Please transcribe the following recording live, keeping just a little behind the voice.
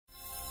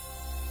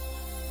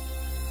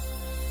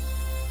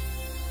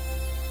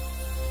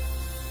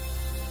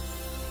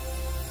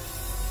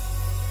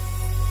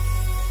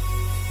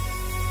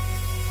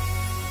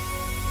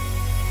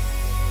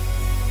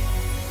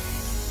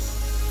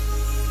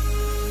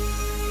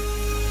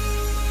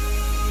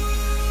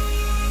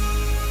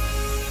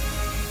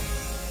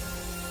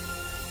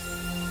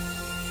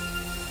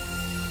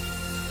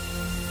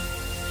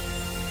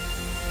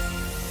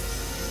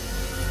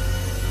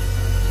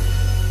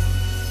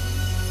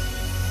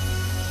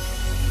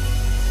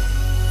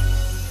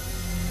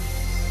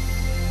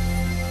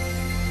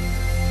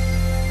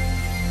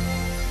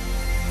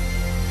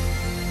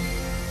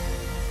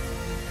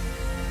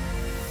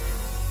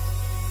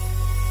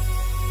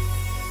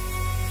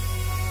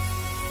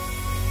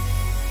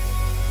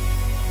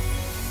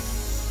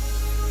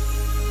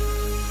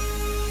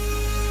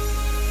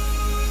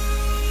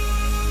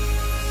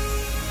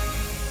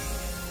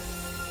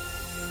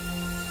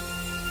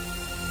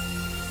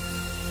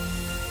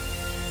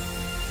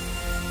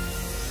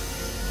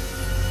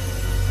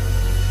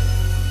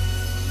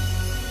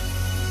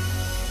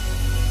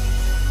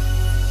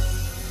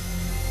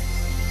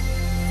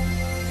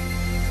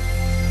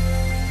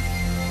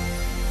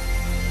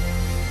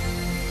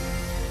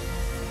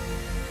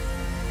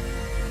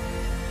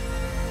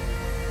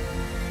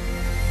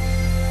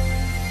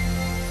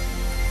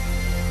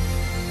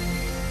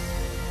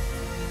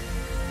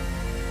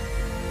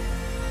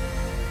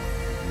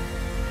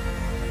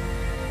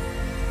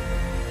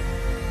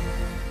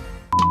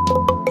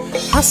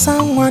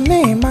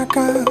Asanwane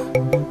maka,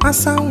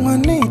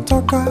 asanwane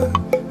toka,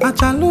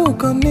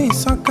 achaluko ni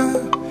soka,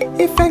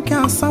 ifeke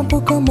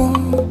asambuko mo,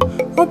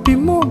 obi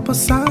mo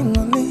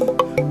posangole,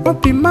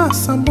 obi ma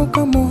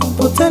sambuko mo,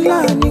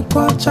 potela ni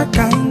kwa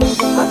chaka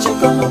inova,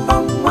 achikolo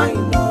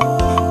bamwaino,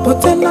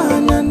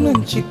 potela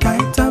nyanunchi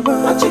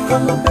kaitaba,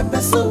 achikolo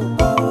pepe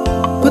supo,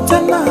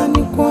 potela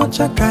ni kwa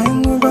chaka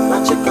inova,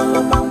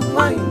 achikolo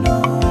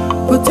bamwaino,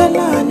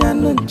 potela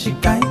nyanunchi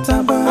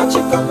kaitaba,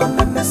 achikolo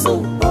pepe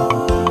supo.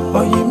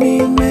 Oye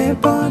mi me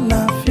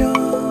bona fio,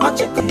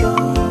 achikolo,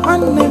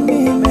 ane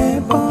mi me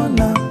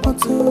bona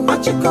potu,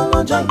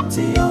 achikolo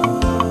jaitio,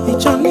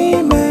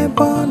 icholi me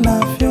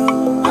bona fio,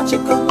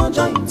 achikolo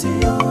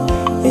jaitio,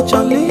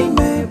 icholi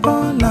me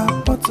bona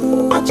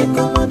potu,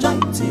 achikolo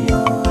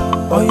jaitio,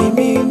 oye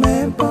mi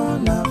me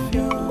bona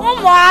fio.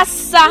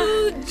 Umuasa,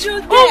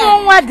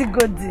 umu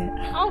digodi.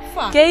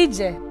 Alpha.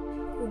 Keije.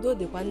 Udo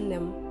de kwa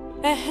nnem.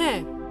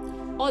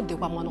 O de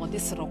kwa mono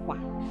desirokwa.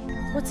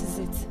 What is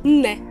it?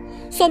 Nne,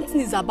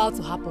 something is about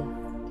to happen.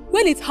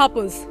 When it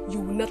happens, you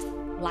will not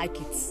like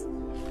it.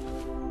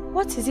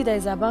 What is it that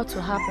is about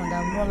to happen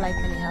that will not like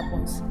when it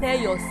happens? Tell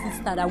your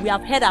sister that we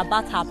have heard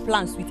about her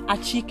plans with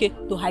Achike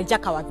to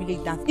hijack our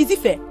village dance. Is it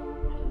fair?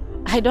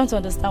 I don't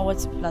understand what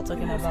people are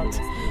talking about.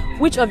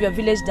 Which of your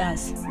village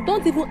dance?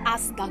 Don't even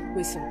ask that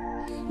question.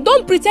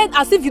 Don't pretend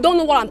as if you don't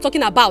know what I'm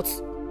talking about.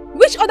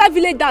 Which other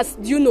village dance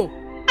do you know?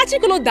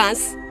 Achikolo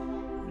dance?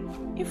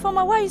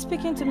 Informa, why are you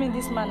speaking to me in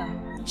this manner?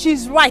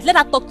 She's right. Let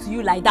her talk to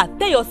you like that.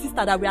 Tell your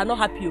sister that we are not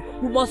happy.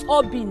 We must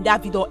all be in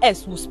that video,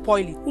 else we'll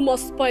spoil it. We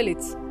must spoil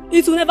it.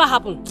 It will never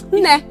happen.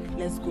 Nne.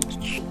 Let's go.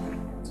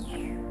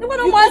 You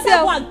better go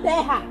and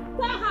tell her.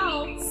 Tell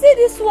her. See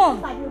this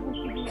one.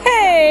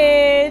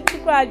 Hey,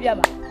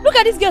 look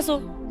at this girl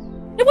so.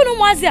 You go no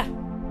mwazia.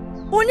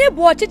 Onye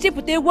bo chichi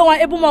pute egwu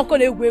nwa ebu monko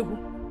na egwu egwu.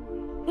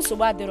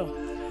 Nsogbu adiro.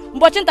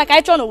 Mbochi nta ka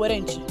I chọ no were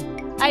nchi.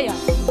 Aya.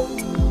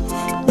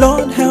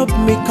 Lord help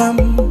me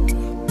come,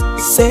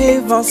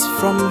 save us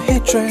from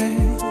hatred.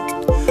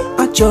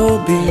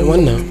 Ajobi.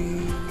 Wanda,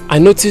 I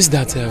noticed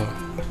that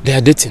they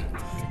are dating.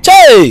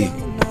 Chey!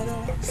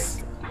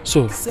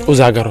 So,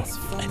 Ozagaro.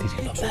 I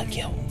didn't love that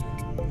girl.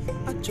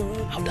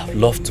 I would have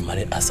loved to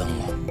marry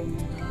Asanwa.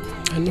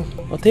 I know.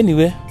 But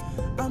anyway,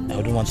 I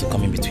wouldn't want to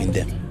come in between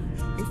them.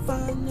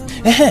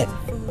 I heard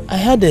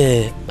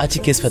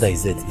Achike's father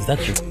is dead. Is that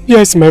true?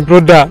 Yes, my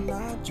brother.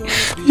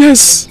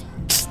 Yes.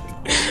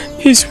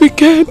 His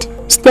wicked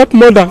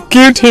stepmother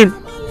killed him.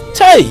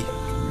 Chai!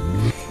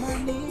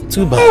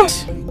 Too bad.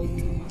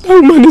 That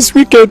woman is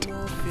wicked.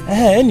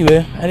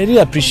 Anyway, I really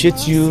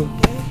appreciate you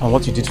and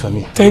what you did for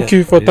me. Thank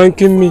you for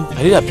thanking me.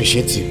 I really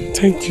appreciate you.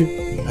 Thank you.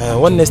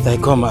 When next I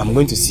come, I'm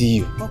going to see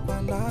you.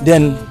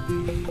 Then,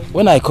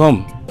 when I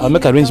come, I'll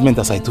make arrangement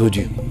as I told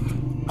you.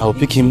 I will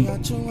pick him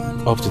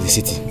up to the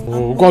city.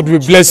 Oh, God will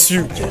bless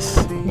you. Yes.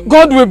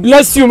 God will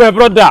bless you, my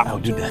brother. I'll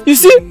do that. You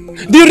see,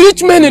 the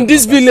rich men in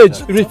this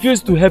village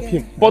refused to help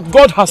him. But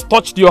God has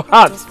touched your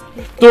heart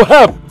to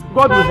help.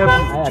 God will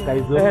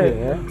help you.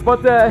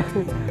 But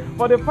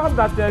for the fact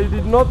that you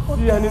did not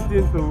see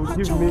anything to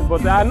give me,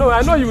 but I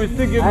know you will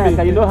still give me.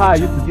 You know how I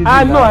used to give you.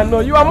 I know.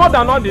 You are more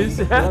than all this.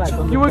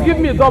 You will give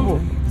me double.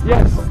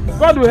 Yes.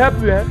 God will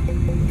help you.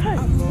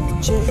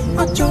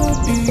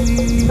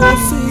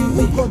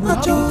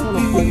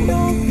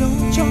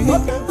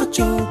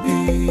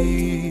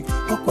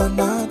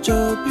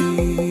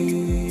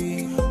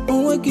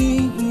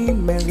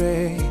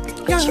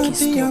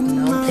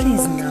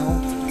 Please now.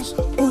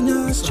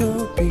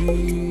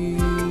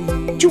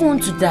 Do you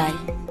want to die?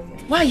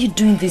 Why are you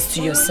doing this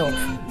to yourself?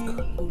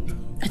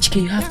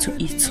 Achike, you have to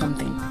eat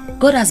something.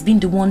 God has been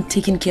the one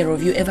taking care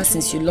of you ever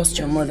since you lost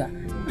your mother.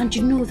 And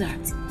you know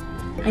that.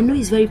 I know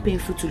it's very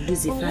painful to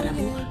lose a father,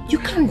 but you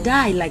can't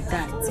die like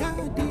that.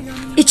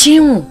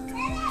 Ichimu.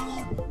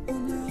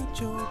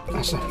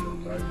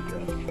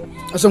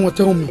 Asa,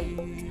 tell me,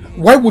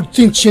 why would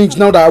things change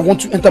now that I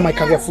want to enter my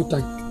career full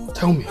time?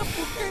 Tell me.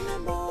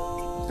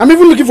 I'm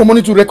even looking for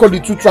money to record the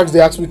 2 tracks they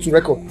asked me to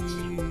record.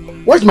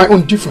 Why is my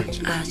own different?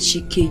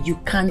 Achike, you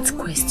can't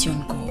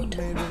question God.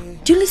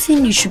 The only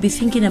thing you should be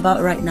thinking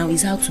about right now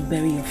is how to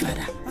bury your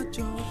father.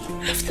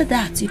 After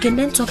that, you can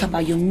then talk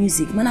about your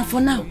music. Man, for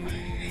now,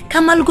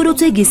 how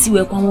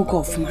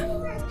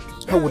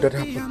would that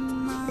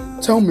happen?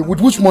 Tell me,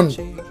 with which money?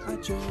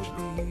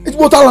 It's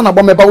what I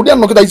about me, but we don't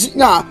know that it's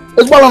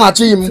what I'm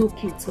It's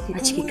okay.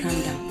 Achike,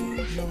 calm down.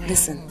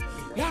 Listen,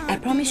 I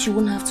promise you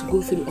won't have to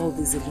go through all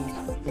this alone.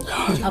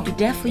 I'll be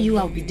there for you,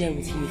 I'll be there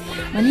with you.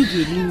 I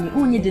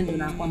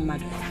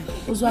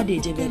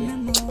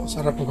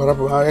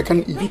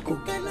can eat.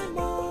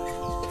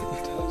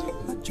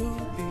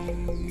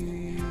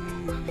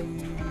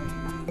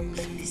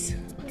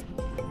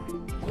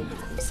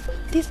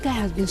 This guy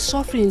has been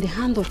suffering in the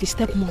hand of his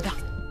stepmother.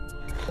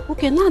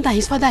 Okay, now that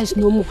his father is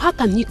no more, how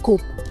can he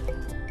cope?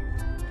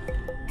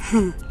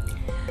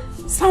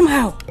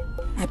 Somehow,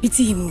 I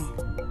pity him.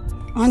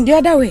 On the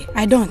other way,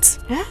 I don't.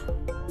 Eh?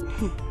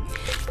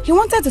 He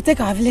wanted to take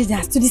our village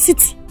dance to the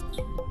city.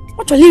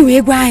 What will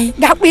we go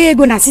that way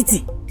go na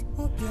city?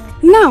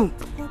 Now,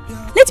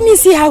 Let me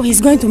see how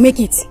he's going to make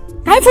it.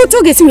 I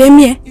photo get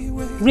me.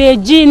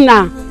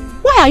 Regina,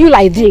 why are you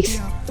like this?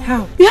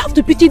 How? You have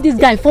to pity this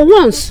guy for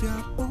once.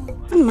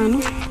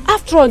 Man,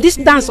 After all, this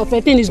dance of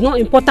a thing is not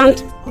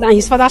important than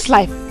his father's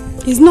life.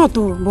 it's not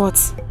though, but...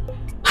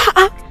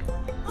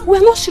 We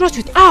are not serious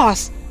with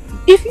ours.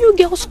 If you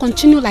girls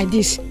continue like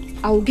this,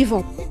 I will give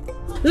up.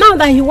 Now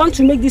that he wants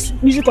to make this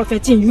music of a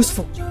thing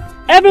useful,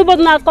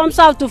 everybody now comes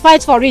out to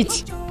fight for it.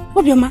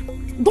 Obioma,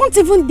 don't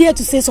even dare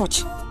to say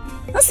such.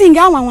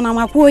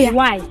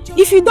 Why?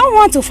 If you don't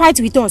want to fight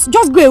with us,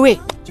 just go away.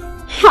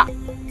 Ha!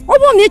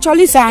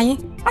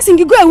 I think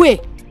you go away.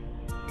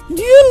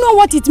 Do you know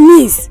what it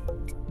means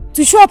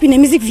to show up in a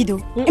music video?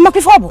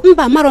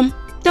 Maram,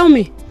 tell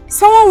me.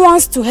 Someone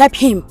wants to help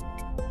him.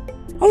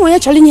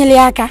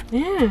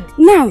 Yeah.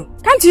 Now,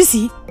 can't you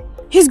see?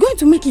 He's going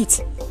to make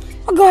it.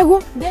 Go.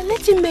 Then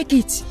let him make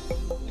it.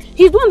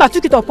 He's the one that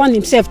took it upon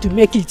himself to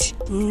make it.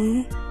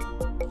 We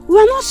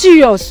are not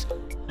serious.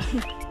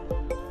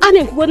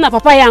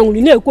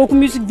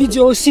 Music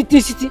video,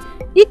 city.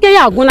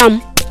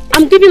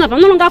 I'm giving up.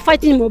 I'm no longer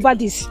fighting him over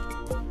this.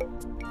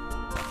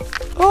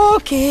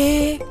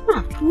 Okay.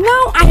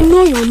 Now I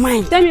know your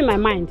mind. Tell me my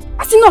mind.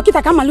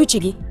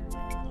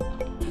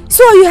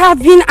 So you have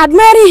been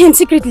admiring him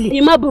secretly?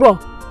 Imaburo.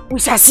 We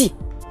shall see.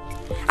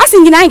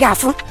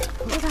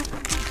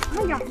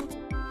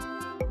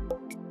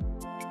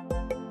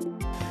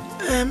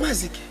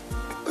 Mazik,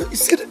 you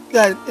see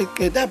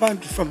that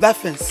boundary from that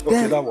fence?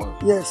 Okay, that one.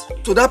 Yes,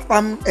 to that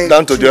palm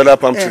down to the other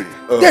palm tree.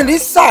 Then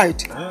this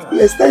side.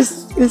 Yes,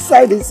 that's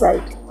inside.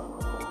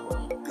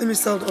 Let me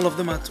sell all of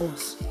them at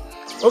once.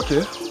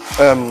 Okay.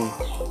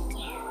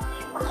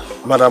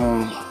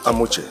 Madam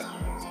Amoche,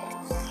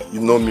 you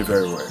know me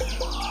very well.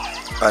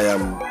 I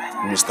am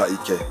Mr.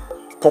 Ike,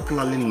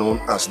 popularly known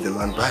as the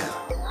land buyer.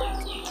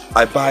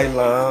 I buy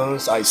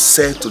lands, I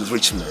sell to the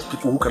rich men,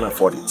 people who can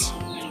afford it.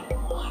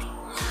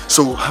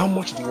 So how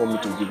much do you want me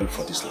to give you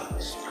for these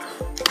lands?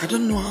 I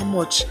don't know how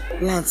much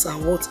lands are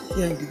worth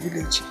here in the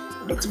village.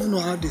 I don't even know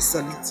how they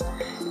sell it.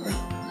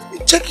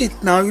 Check it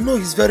now, you know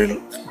it's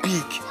very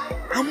big.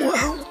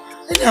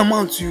 Any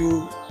amount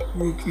you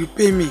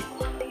pay me,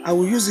 I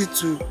will use it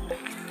to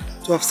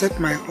offset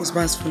my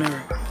husband's funeral.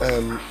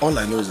 All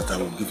I know is that I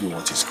will give you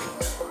what is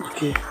good.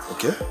 Okay.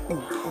 Okay?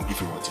 I'll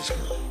give you what is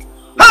good.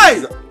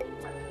 Hey!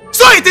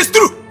 So it is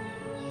true!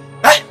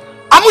 Eh?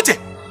 Amute,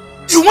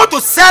 you want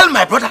to sell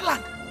my brother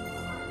land?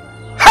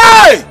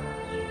 Hey!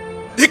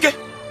 Ike,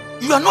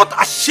 you are not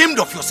ashamed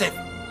of yourself.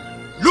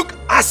 Look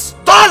as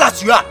tall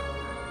as you are.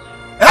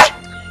 Eh?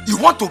 You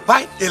want to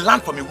buy a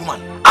land from a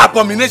woman?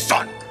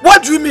 Abomination!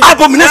 What do you mean?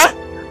 Abomination!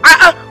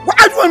 Why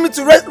do you want me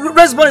to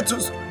raise money to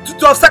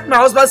offset my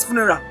husband's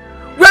funeral?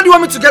 Where do you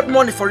want me to get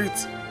money for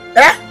it?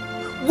 Eh?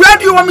 Where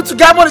do you want me to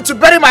get money to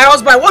bury my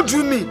husband? What do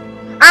you mean?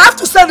 I have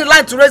to sell the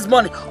land to raise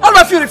money. All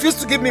of you refuse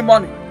to give me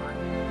money.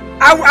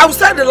 I will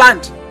sell the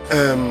land.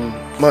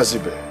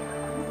 Mazibe,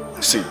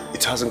 see,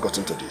 it hasn't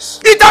gotten to this.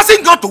 It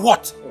hasn't got to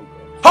what?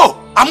 Oh,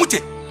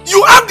 Amute,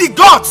 you have the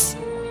guts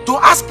to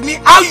ask me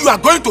how you are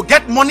going to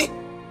get money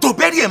to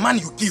bury a man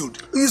you killed.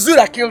 It's you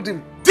that killed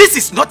him. This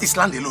is not his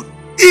land alone.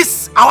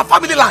 It's our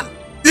family land.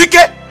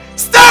 Ike,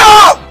 stay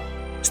up!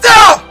 Stay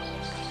up!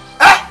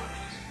 Eh?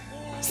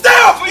 Stay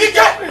up,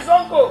 Ike! Please,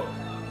 uncle.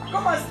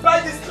 Come and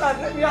buy this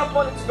land. Let me have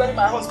money to bury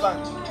my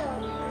husband.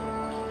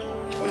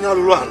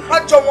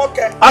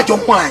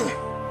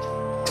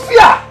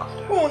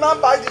 Who will not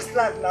buy this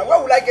land now? Where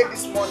will I get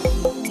this money?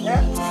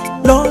 Yeah?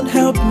 Lord,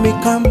 help me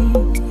come.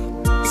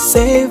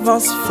 Save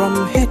us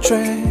from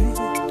hatred.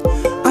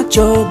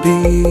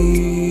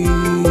 Ajobi.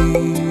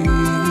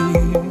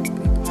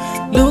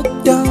 Look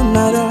down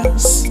at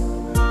us.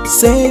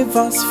 Save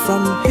us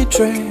from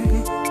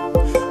hatred.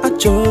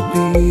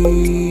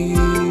 Ajobi.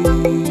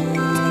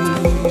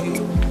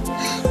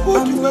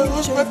 What do my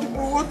husband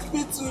people want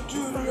me to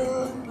do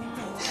now?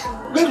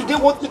 Where do they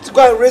want me to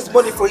go and raise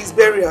money for his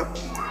burial?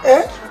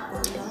 Eh?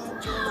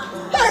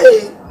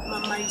 Hey!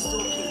 Mama, it's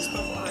okay.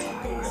 Stop crying,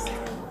 please.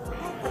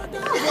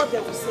 That's what they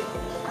will say.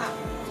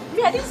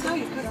 Me, I didn't see how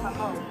you pray for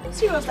her.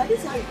 Seriously, I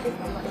didn't see how you pray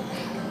for her.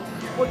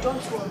 But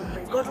don't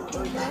worry, God will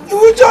judge them. You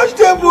will judge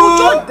them, You will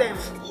judge them.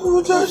 You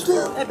will judge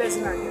them.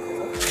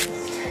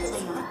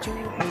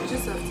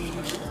 Just have to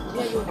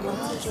you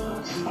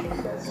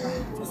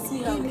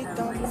see how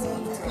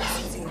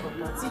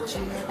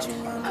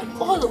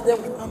and all of them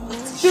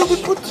they will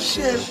be put to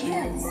shame.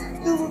 Yes.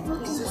 They will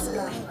put to shame.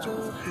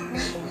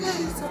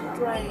 Stop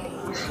crying.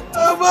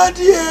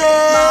 Abadie!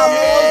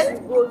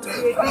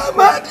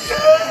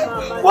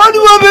 What do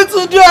you want me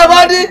to do,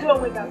 Abadi?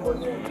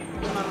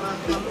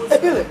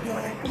 Ebele,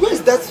 where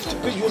is that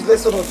stupid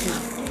useless son of you?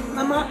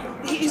 Mama,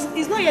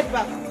 he's not yet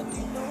back.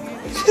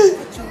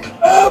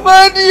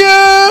 Abadie!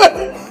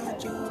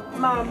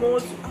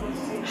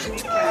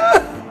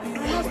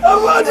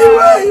 Abadi,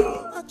 why?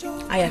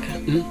 Ayaka,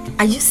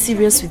 are you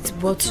serious with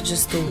what you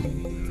just told?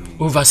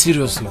 Over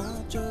seriously.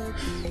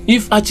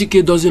 If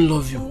Achike doesn't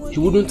love you, he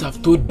wouldn't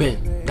have told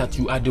Ben that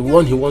you are the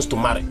one he wants to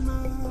marry.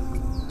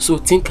 So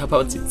think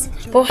about it.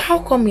 But how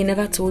come he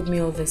never told me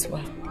all this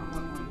while?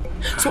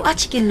 So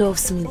Achike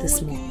loves me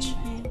this much.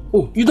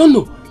 Oh, you don't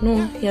know?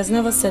 No, he has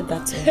never said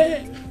that to me.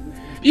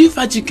 If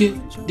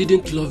Achike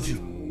didn't love you,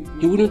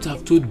 he wouldn't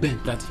have told Ben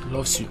that he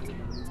loves you.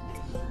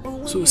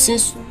 So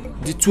since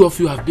the two of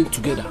you have been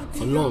together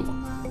for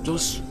long,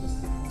 just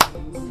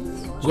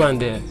go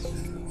and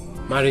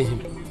marry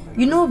him.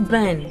 You know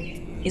Ben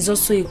is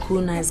also a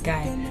cool, nice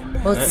guy.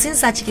 But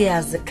since Achike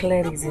has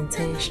declared his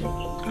intention,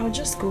 I'll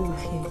just go with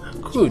him.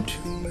 Good.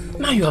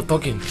 Now you are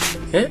talking.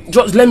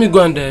 Just let me go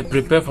and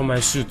prepare for my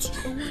suit.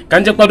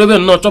 Can't you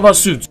not chop a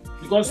suit?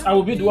 Because I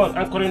will be the one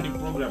anchoring the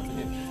program.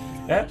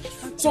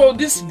 So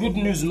this good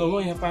news, no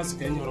one pass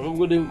can you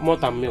go to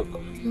malt and milk.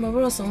 I'm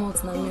going some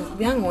malt and milk.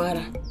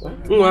 Biangwara.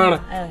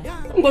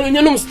 I'm going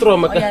to straw.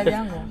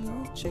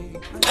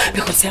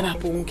 Because you're not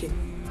punky.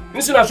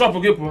 This is a shop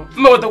of people.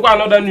 No, to go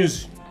another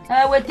news.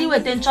 Wait,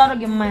 and try to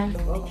get mine.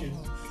 Okay.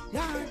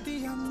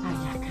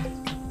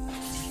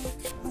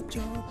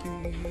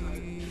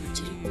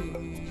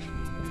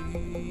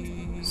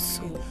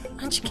 So,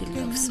 Achike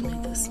loves me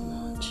this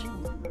much.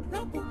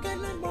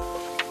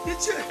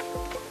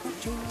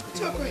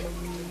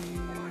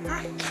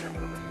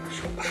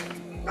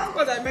 Thank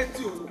God I met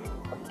you.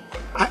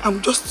 I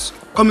am just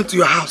coming to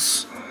your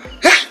house.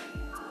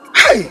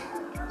 Hey,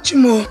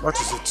 Chimo. What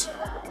is it?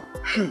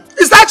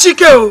 It's that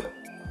Achike.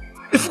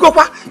 If you go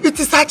back, it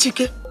is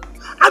Achike.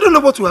 I don't know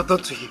what we have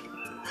done to him.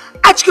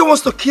 Achike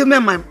wants to kill me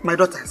and my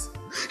daughters.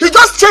 He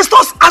just chased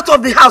us out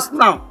of the house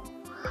now.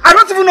 I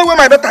don't even know where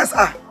my daughters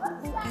are.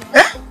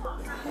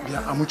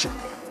 Yeah, Amuche,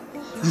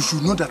 you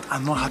should know that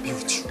I'm not happy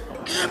with you.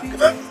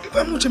 If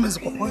Amuche means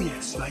Papa,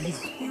 yes, you are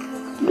evil.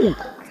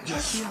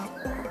 Yes.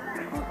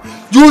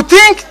 You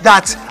think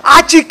that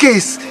Achike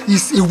is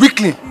a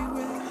weakling?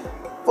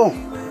 Oh,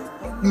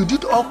 you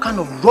did all kind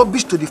of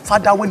rubbish to the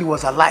father when he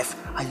was alive,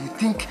 and you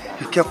think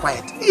he kept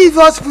quiet. It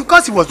was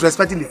because he was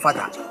respecting the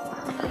father.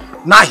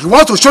 Now he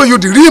wants to show you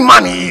the real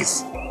man he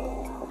is.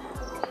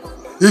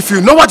 If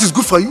you know what is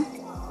good for you,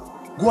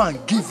 go and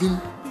give him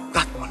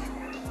that money.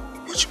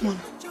 Which money?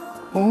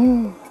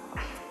 Oh.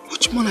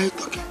 Which money are you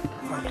talking?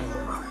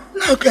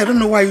 Now, okay, I don't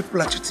know why you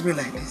people are treating me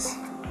like this.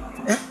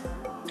 I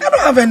don't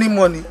have any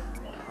money.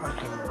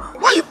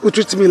 Why you people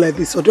treating me like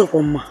this? Is it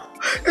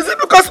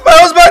because my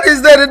husband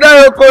is dead and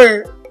I am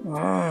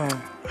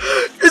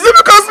Is it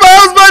because my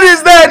husband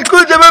is dead?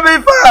 Could you make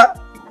me far?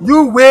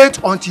 You wait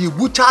until he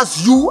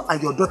butchers you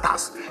and your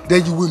daughters.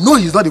 Then you will know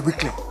he's not a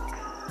weakling.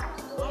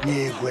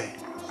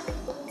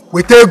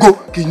 Wait, go,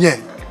 Kinye.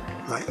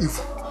 You are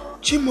evil.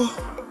 Chimo,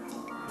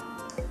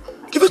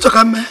 give it to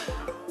come.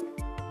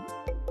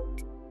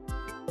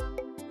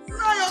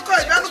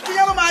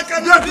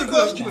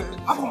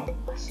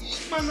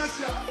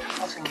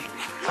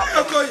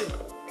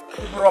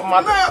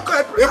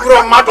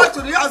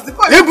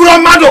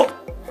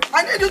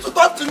 I need you to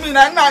talk to me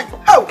now.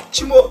 Oh,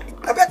 Chimo,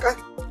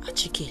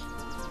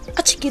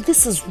 Achike,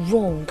 this is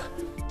wrong.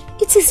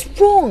 It is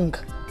wrong.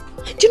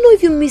 Do you know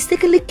if you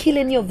mistakenly kill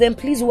any of them,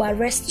 police will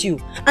arrest you.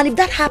 And if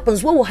that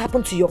happens, what will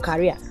happen to your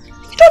career?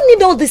 You don't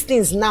need all these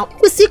things now.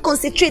 You still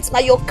concentrate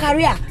on your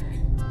career.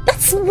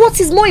 That's what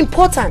is more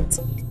important.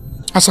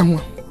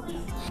 Asamoah,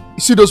 you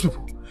see those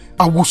people?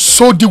 I will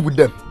so deal with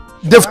them.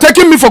 They've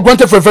taken me for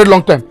granted for a very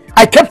long time.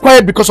 I kept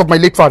quiet because of my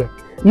late father.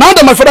 Now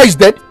that my father is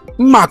dead,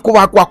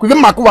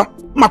 Achike,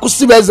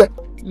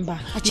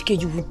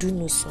 you will do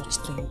no such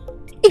thing.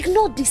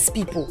 Ignore these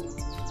people.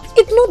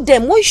 Ignore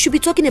them. What you should be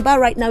talking about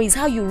right now is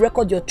how you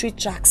record your 3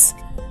 tracks.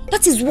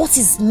 That is what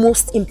is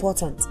most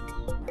important.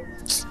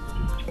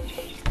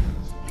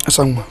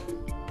 Asamoah,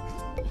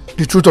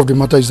 the truth of the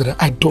matter is that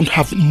I don't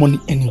have money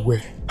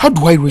anywhere. How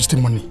do I raise the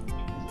money?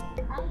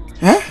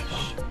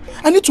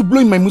 I need to blow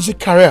in my music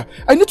career.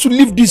 I need to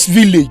leave this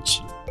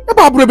village.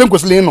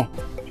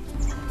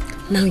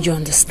 Now you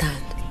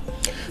understand.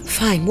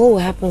 Fine, what will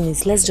happen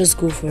is let's just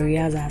go for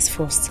rehearsals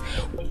first.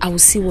 I will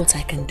see what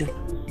I can do.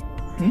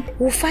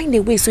 We'll find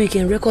a way so you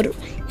can record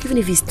even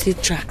if it's 3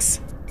 tracks.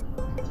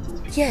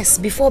 Yes,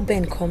 before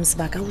Ben comes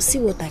back, I will see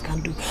what I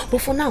can do.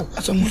 But for now,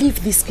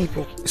 leave these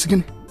people.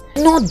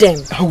 Ignore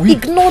them.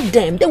 Ignore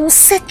them. They will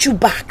set you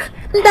back.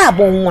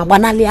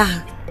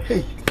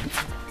 Hey.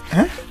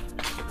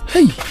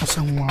 Hey,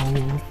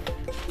 Asamoah.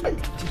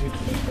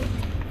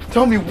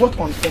 Tell me, what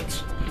on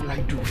earth will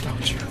I do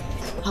without you?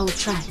 I will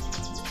try.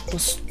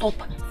 But stop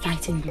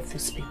fighting with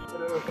these people.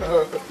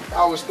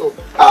 I will stop.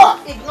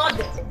 Ignore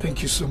them.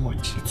 Thank you so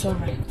much. It's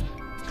alright.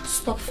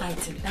 Stop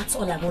fighting. That's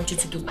all I want you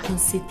to do.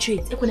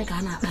 Concentrate.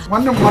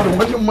 Mama,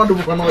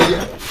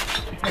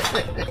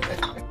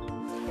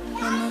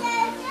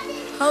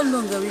 how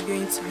long are we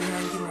going to be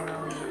hanging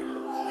around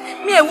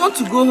here? Me, I want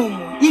to go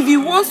home. If he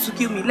wants to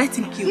kill me, let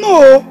him kill me.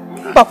 No,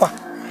 Papa.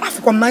 I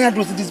forgot Naya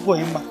to this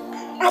boy.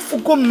 I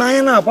forgot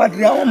Naya about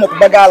the I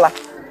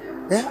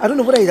don't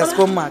know whether he has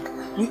come back.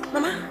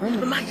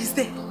 Mama, he's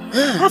there.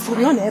 I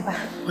forgot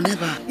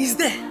he's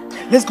there.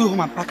 Let's go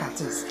home and pack our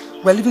things.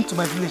 We're leaving to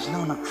my village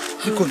now. How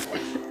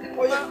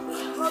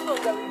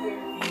long are we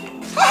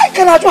going? I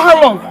cannot do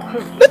how long.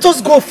 Let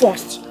us go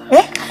first.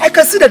 I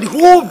can see that the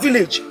whole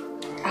village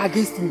are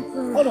against me.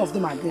 All of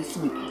them are against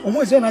me.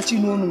 Omo is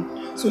actually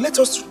no. So let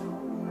us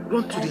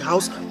run to the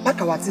house, pack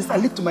our things,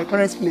 and leave to my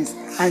parents' place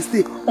and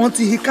stay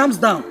until he calms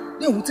down.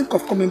 Then we'll think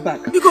of coming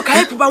back. Because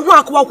can you one no.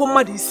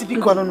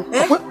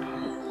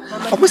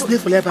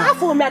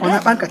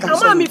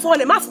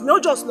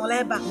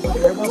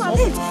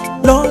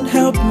 Lord,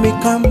 help me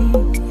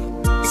come,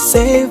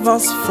 save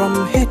us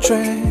from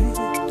hatred.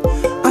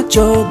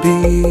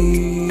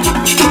 Ajobi.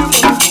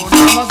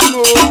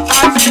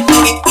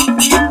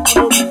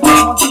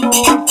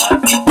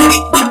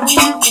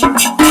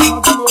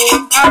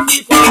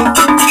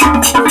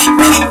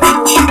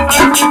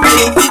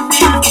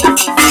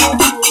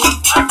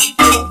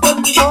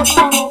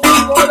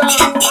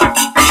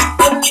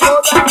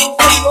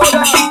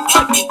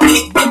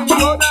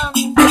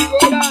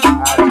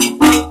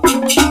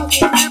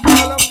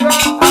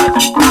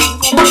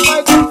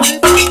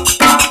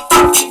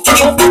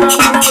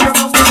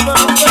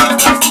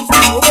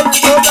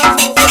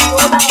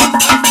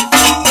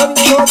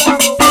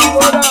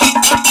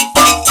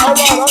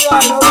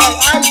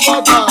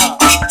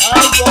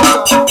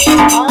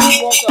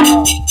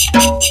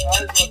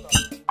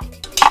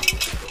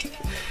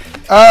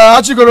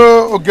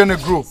 Achikolo Ogene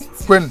Group,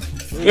 Queen.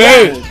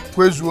 Hey.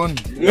 Where's one?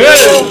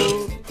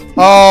 Hey.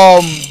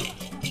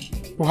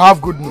 We have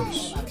good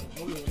news.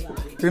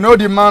 You know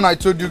the man I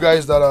told you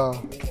guys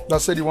that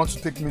said he wants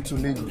to take me to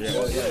Lagos.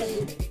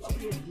 Yes.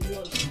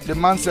 The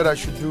man said I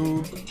should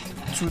do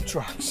 2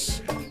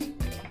 tracks,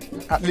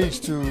 at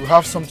least to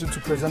have something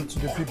to present to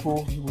the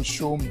people he will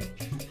show me.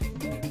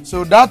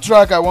 So that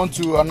track I want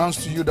to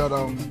announce to you that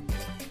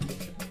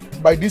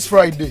by this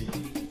Friday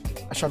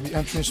I shall be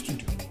entering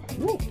studio.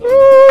 Wow!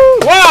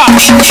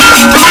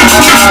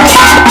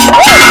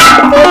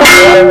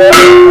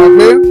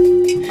 Okay.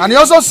 And he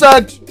also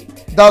said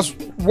that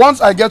once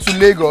I get to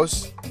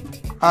Lagos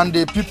and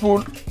the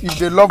people, if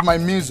they love my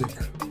music,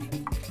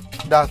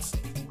 that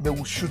they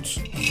will shoot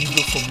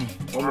video for me.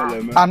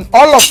 And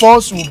all of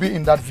us will be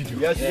in that video.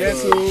 Yes,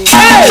 yes. Hey!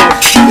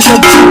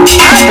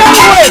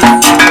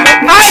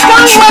 I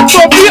can't wait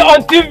to be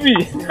on TV.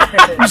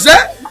 You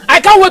said? I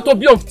can't wait to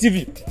be on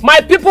TV. My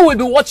people will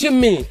be watching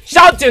me,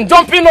 shouting,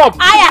 jumping up.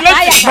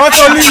 Not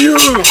only you.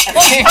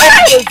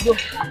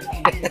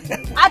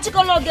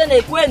 Achikolo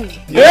Ogene Kwen.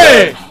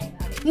 Yeah.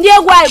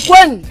 Ndiegwa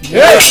Kwen.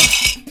 Yeah.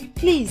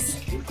 Please,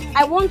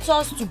 I want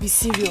us to be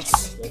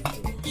serious.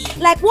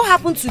 Like what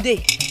happened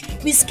today?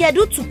 We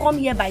scheduled to come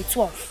here by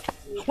 12.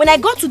 When I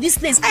got to this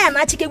place, I and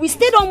Achike, we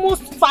stayed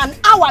almost for an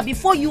hour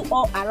before you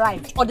all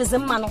arrived. Or the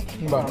same man.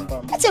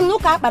 Let's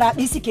look at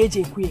this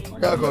KJ Kwe.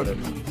 Yeah, God.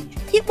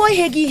 We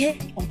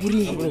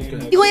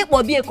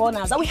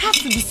have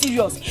to be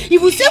serious.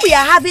 If we say we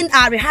are having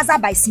our rehearsal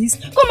by 6,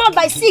 come out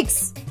by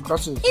 6.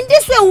 In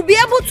this way, we'll be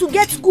able to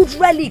get good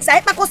relics. So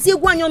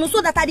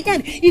that at the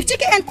end, if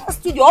Chike enters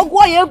studio,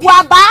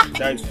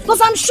 because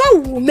I'm sure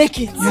we will make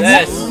it.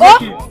 Yes.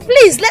 Oh,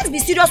 please, let's be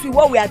serious with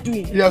what we are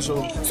doing. Yes,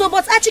 sir. So,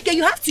 but Achike,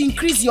 you have to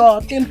increase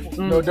your tempo.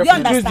 No, you definitely.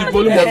 understand? Increase the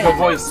volume of your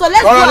voice. So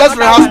let's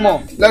rehearse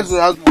more. Let's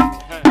rehearse more.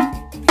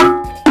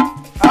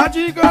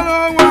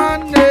 Achikolo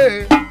one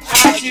day.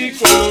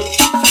 Achikolo.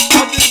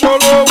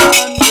 Achikolo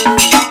one day.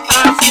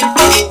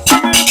 Achikolo.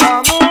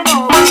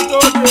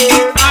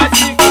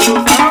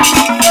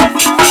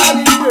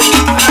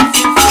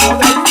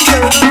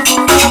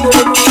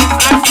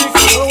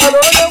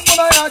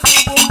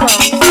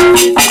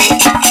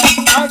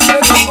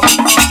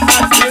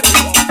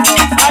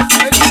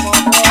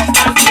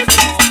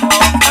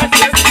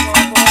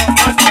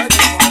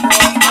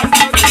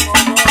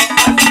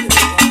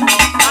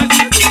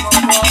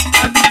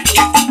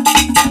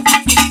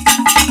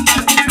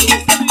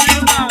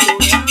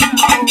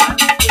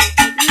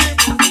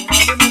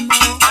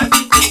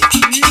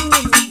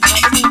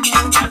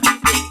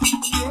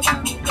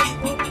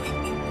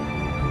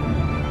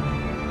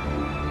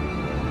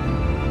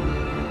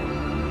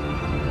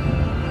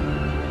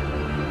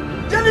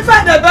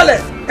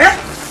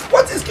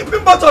 What is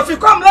keeping both of you?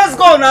 Come, let's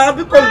go now.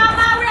 Because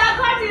Mama, we are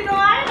going to know.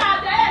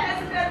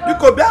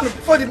 because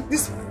before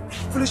this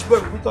foolish boy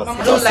will beat us.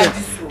 I don't like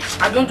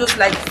this. I don't just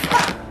like this.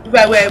 If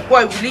I were a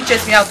boy, will he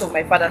chase me out of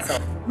my father's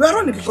house? We are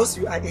running because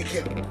you are a girl.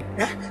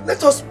 Yeah?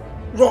 Let us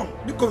run.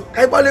 Because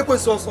Kaibale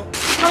is also.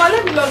 Mama,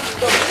 let me lock the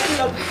door. Let me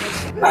lock the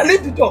door. Now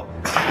leave the door.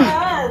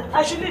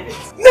 I should leave it.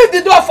 Leave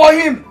the door for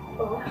him.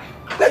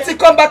 Let him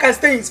come back and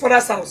stay in his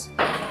father's house.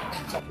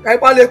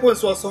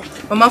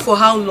 Mama, for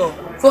how long?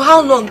 For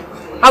how long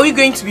are we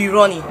going to be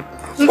running?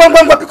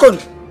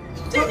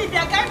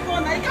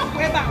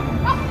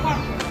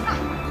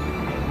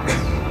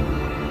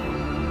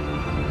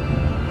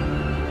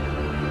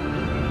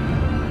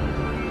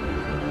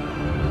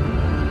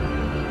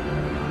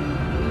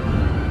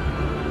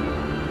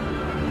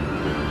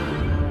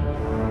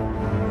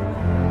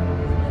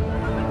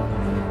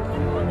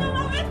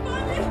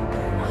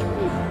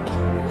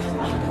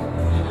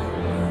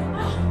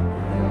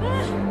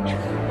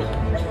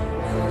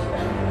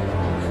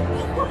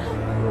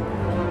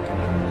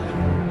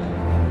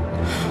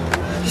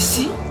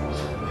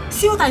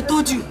 See what I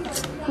told you?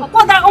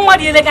 What that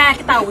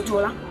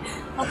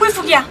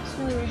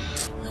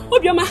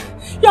Obioma,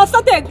 you have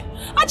started.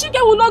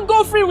 Achike will not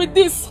go free with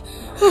this.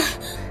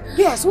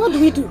 Yes, what do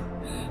we do?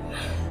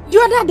 The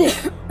other day,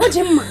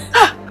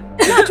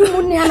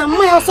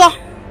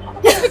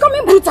 he's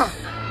becoming brutal.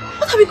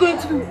 What are we going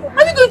to do?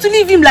 Are we going to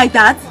leave him like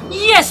that?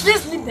 Yes,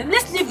 let's leave them.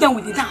 Let's leave them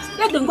with the dance.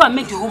 Let them go and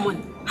make the whole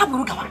money.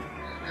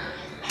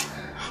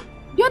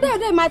 The other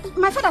day, my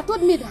father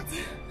told me that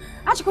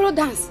Achikolo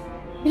dance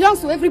belongs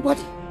to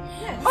everybody.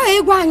 Yes. Oh,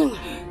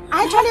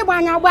 I actually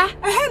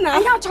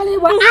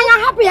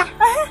happier.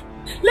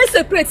 Let's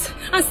separate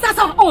and start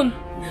our own.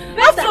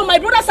 After my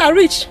brothers are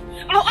rich,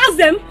 I'll ask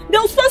them,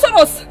 they'll sponsor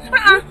us.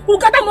 We'll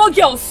gather more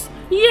girls.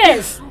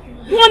 Yes.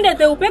 One day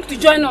they will beg to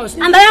join us.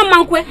 And I am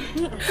Mankwe.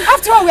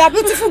 After all, we are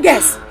beautiful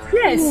girls.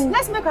 Yes.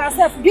 Let's make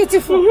ourselves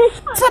beautiful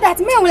so that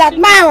men will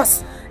admire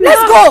us.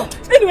 Let's go.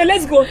 Anyway,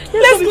 let's go.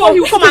 Let's go.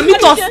 You come and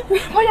meet us.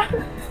 Oh yeah,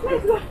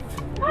 let's go.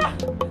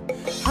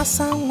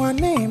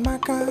 Asanwane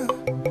maka,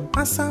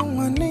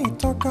 asanwane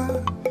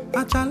toka,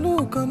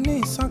 achaluko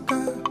ni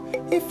soka.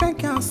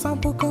 Ifeke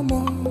asambuko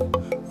mo,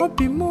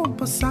 opi mo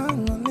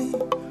posangole,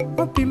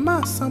 opi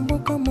ma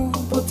sambuko mo,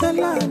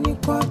 potela ni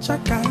kwa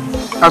chaka.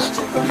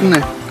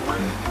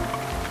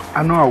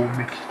 I know I will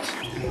make it.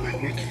 I will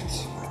make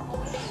it.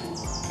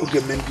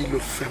 Okay, Mendilo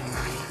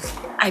family.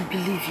 I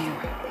believe you.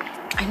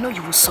 I know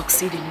you will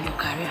succeed in your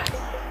career.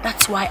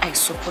 That's why I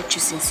support you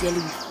sincerely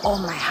with all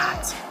my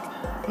heart.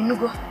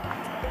 Inugo,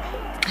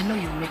 I know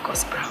you'll make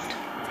us proud.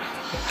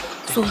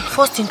 So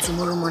first thing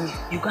tomorrow morning,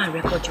 you go and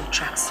record your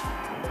tracks.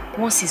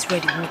 Once it's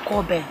ready, we'll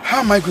call Ben. How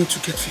am I going to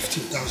get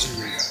 15,000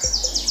 naira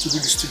to do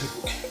the studio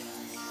booking?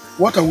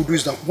 What I will do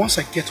is that once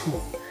I get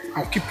home,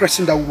 I'll keep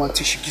pressing that woman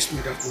till she gives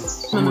me that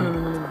money.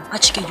 No.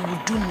 Achike, you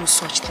will do no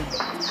such thing.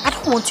 I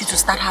don't want you to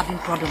start having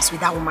problems with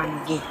that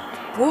woman again.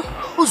 Oh,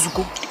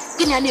 Ozuko.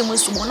 I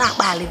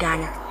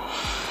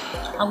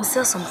will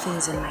sell some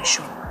things in my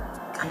shop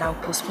and I'll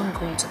postpone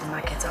going to the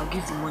market. I'll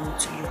give the money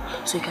to you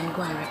so you can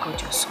go and record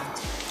your song.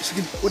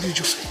 What did you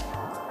just say?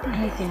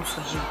 Anything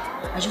for you.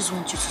 I just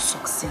want you to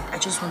succeed. I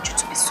just want you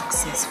to be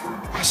successful.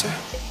 Asa,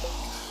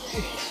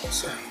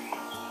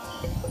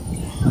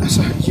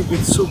 you've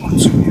been so good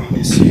to me all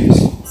these years.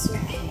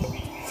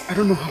 I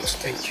don't know how to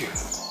thank you.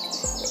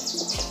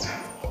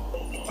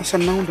 Asa,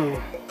 now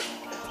that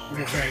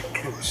we're very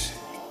close,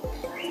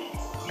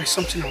 there's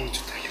something I want to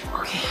tell you.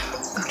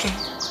 Okay.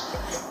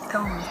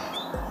 Tell me.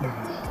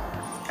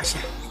 Asa,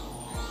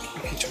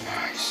 look into my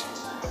eyes.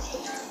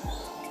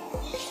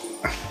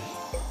 I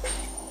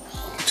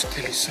want to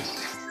tell you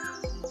something.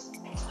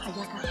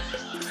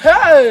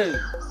 Hey!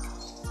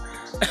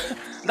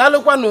 That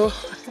look one no.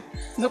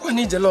 Look one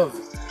need your love.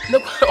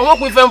 Look, I want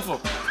with them for.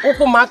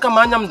 Open my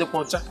camanyam the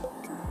pocha.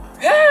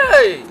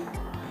 Hey!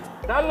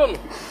 That look.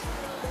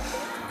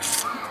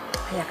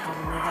 Ayaka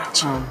will never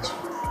change.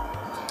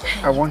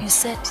 You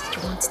said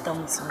you want to tell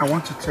me something. I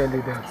want to tell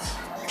you that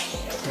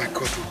my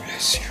God will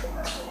bless you.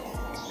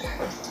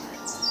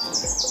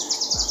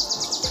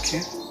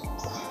 Okay?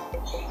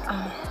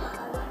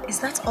 Is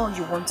that all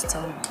you want to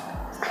tell me?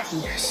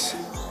 Yes.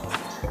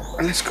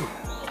 And let's go.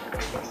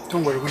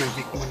 Don't worry, when I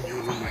make money, you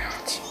will know my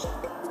heart.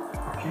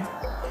 Okay?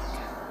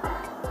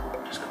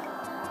 Let's go.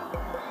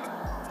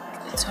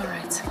 It's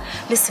alright.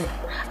 Listen,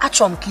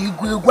 Achom ki you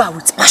go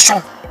with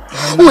passion.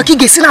 Oh, ki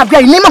gesi na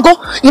abia, you never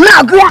go. You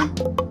na abia.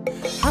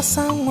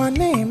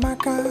 Asanwane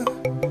maka,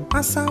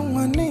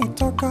 asanwane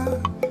toka,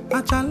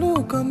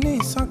 achaluko ni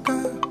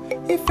soka.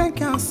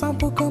 Ifeke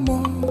asambuko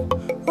mo,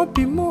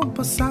 opi mo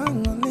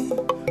posangole,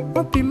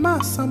 opi ma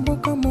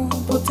sambuko mo,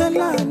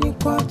 potela ni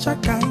kwa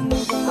chaka.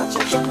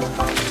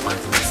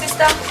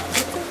 Sister,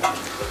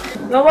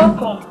 you're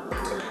welcome.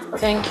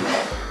 Thank you.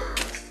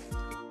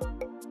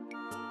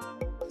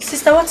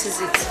 Sister, what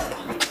is it?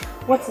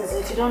 What is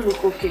it? You don't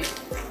look okay.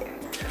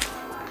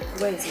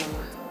 Where is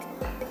Mama?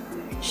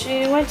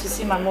 She went to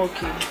see Mama,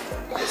 okay.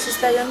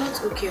 Sister, you're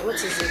not okay. What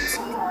is it?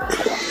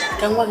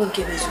 Can one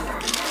give it?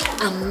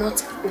 I'm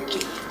not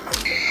okay.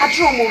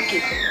 I'm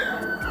okay.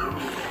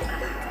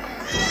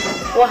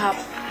 What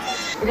happened?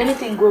 Did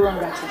anything go wrong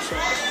at your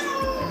shop?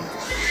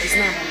 It's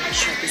not about my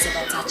shop, it's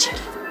about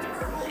Achike.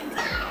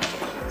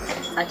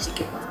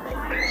 Achike.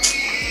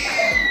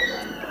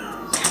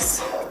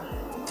 Yes.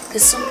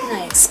 There's something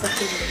I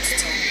expected you to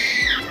tell me.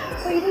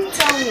 But you didn't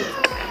tell me.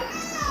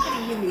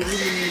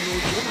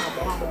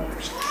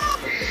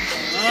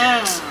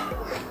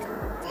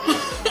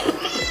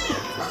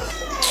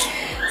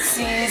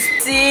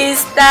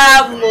 Sister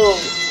Mom.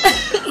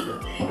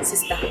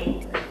 Sister,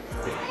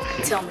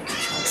 tell me the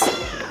truth.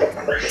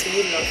 Do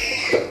you love me?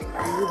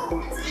 Are you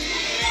both?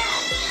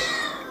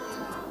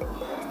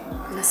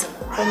 Listen,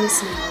 promise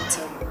me you won't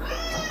tell me.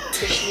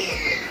 Especially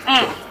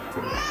fine.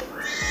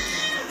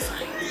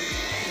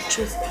 The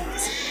truth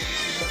is,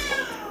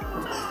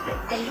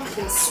 I love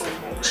him so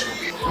much.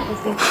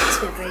 We've been friends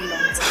for a very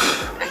long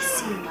time. I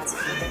see him as a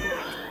brother.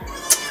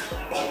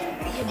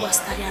 He was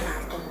studying at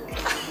home.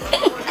 I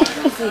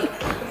love him.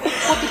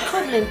 But the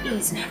problem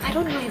is, I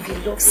don't know if he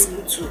loves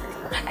me too.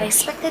 I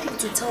expected him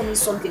to tell me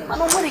something. I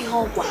don't want to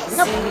help him.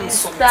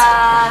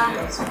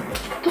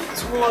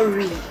 Don't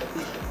worry.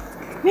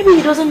 Maybe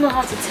he doesn't know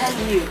how to tell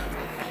you.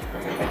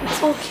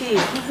 It's okay,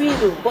 he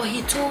will. But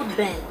he told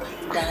Ben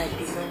that I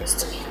belongs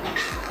to him.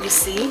 You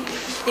see?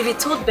 If he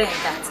told Ben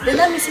that, then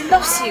that means he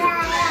loves you.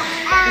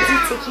 Is he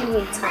taking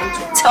me time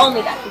to tell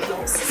me that he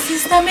loves you?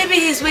 Sister, maybe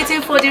he's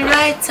waiting for the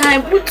right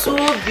time. Who told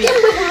me?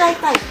 The right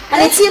time.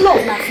 And it's here,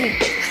 love, nothing.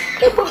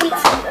 The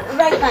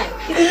right time.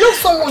 If you love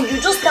someone, you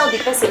just tell the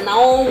person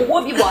now.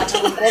 What people are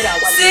trying to call that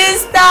one.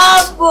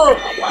 Sister, bro.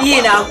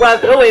 You know,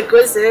 what we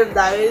go save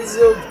that is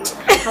so.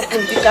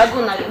 Happen to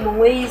go na the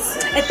ways.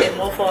 Ete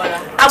more for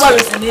her. I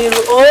was new.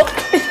 Oh,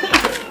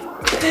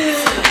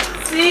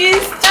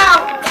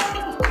 sister.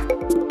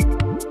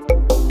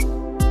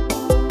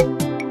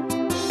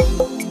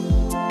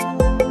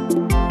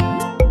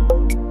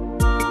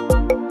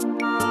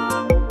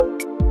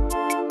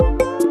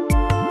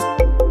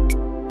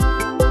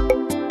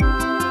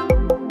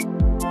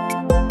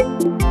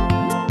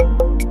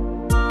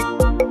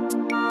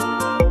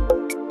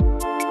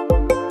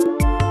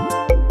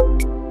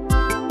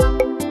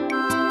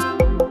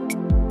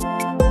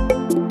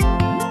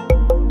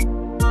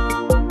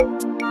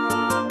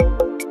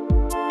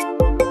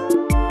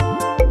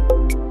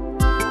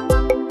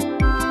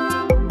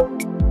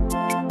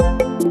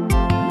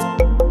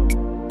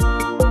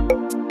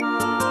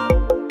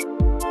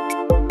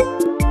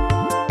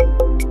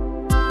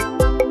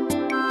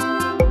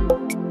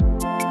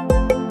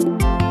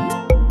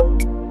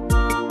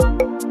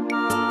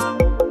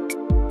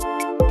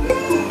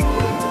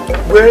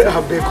 Where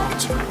have they gone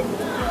to?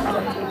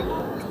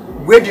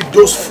 Where did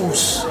those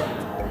fools?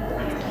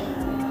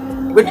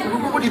 Where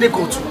did they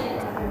go to?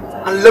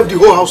 And left the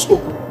whole house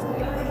open.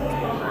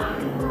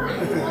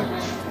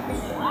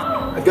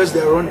 I guess they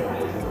are running.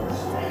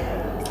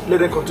 Let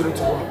them continue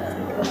to run.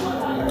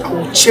 I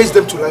will chase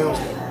them to lions.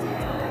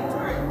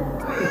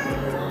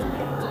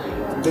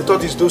 They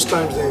thought it's those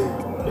times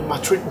they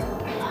maltreat me.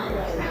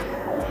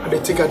 And they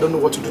think I don't know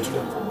what to do to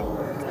them.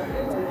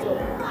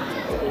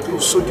 I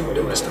will so deal with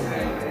them next time.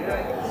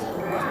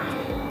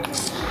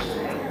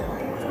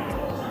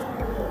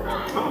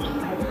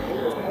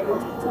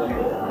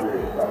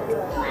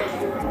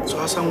 So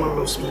as someone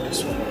loves me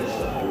this way,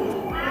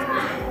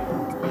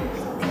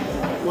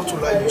 what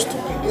will I use to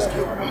pay this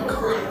girl back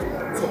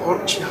for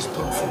all she has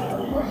done for me?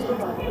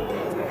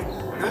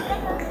 Huh?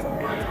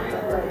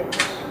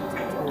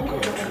 Oh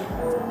God.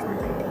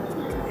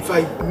 If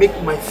I make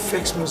my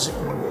first music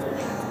money,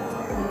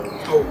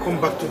 I will come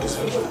back to this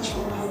village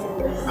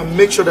and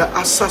make sure that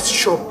Asa's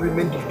shop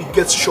remains the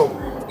biggest shop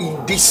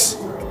in this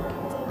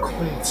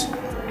community.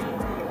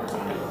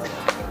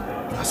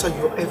 Asa,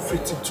 you're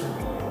everything to me.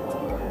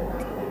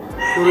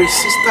 You're a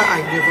sister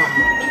I never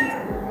had.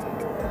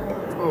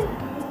 Oh,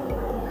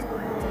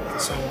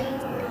 Sam.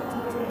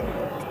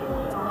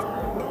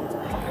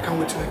 I can't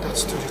wait to hear that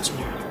story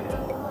tomorrow.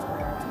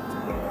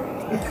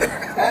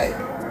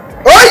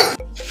 Oi!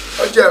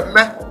 Oje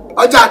me.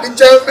 Oja di me.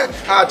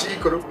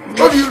 Achikolo.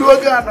 Obiru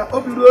ogana.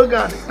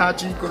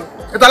 Achikolo.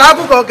 Itala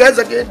akuko ka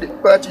eze ke de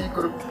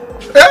Achikolo.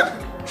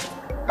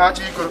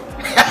 Achikolo.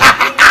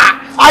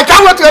 I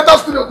can't wait to hear that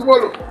story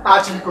tomorrow.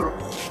 Achikolo.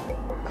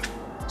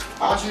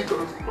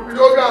 Achikolo.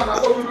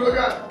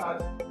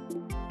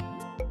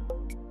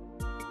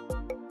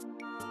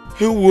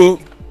 Ewo,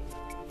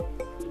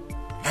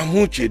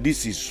 Amuche,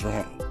 this is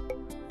wrong.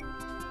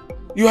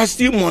 You are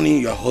still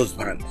mourning your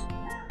husband.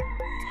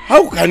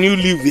 How can you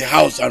leave the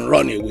house and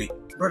run away?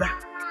 Brother,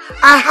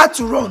 I had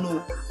to run.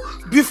 Oh.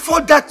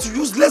 Before that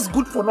useless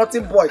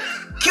good-for-nothing boy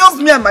kills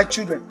me and my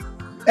children.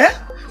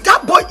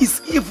 That boy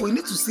is evil. You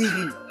need to see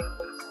him.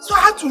 So I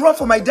had to run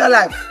for my dear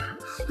life.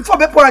 Before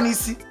Bepo and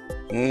Isi.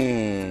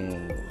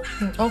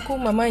 Uncle,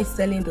 Mama is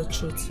telling the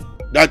truth.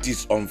 That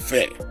is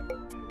unfair.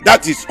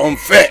 That is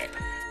unfair.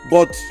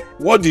 But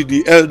what did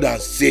the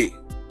elders say?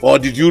 Or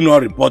did you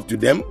not report to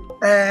them?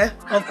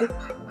 Uncle,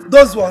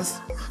 those ones,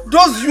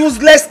 those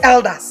useless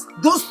elders,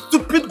 those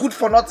stupid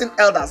good-for-nothing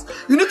elders,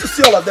 you need to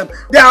see all of them.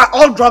 They are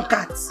all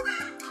drunkards.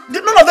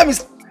 None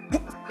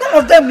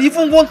of them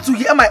even want to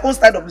hear my own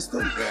side of the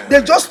story.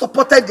 They just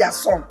supported their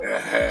son.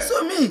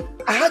 So me,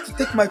 I had to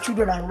take my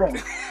children and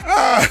run.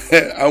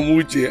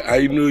 Amuche,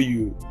 I know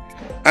you.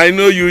 I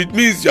know you. It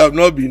means you have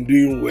not been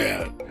doing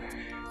well.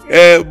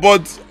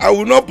 But I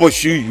will not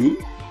pursue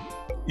you.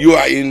 You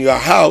are in your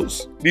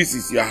house. This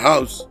is your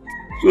house.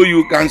 So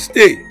you can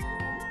stay.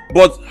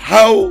 But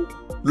how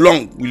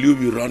long will you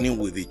be running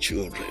with the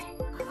children?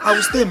 I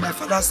will stay in my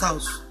father's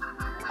house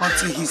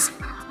until his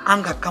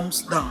anger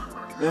comes down.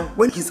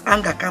 When his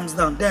anger comes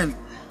down, then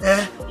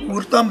we will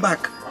return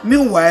back.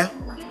 Meanwhile,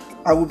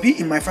 I will be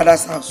in my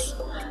father's house.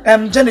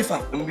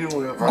 Jennifer,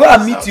 go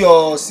and meet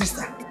your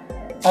sister.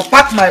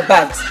 Unpack my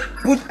bags,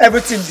 put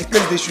everything in the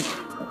place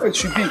it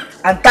should be,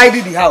 and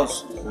tidy the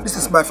house. This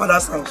is my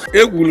father's house.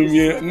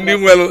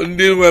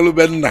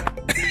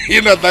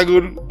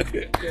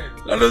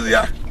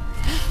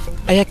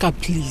 Ayaka,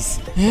 please.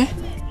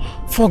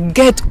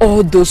 Forget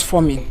all those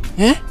forming.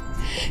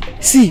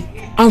 See,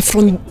 I'm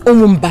from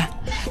Omumba.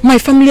 My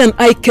family and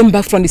I came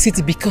back from the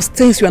city because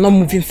things were not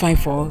moving fine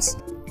for us.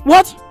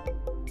 What?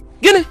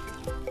 Guinea?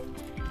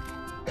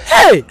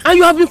 Hey, and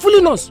you have been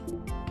fooling us.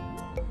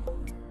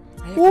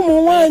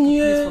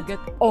 Please forget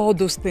all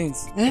those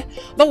things.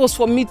 That was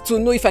for me to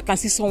know if I can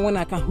see someone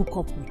I can hook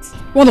up with.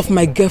 One of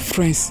my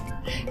girlfriends,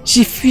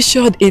 she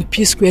featured in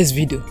P Square's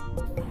video.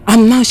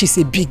 And now she's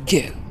a big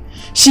girl.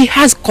 She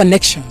has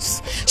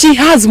connections. She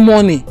has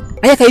money.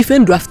 Now I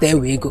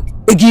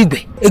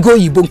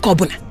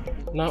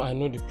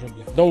know the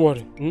problem. Don't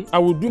worry. I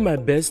will do my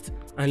best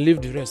and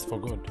leave the rest for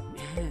God.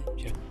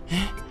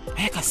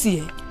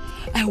 See,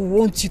 I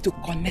want you to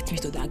connect me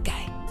to that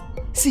guy.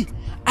 See,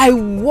 I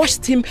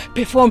watched him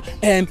perform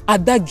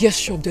at that girl's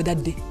shop the other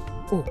day.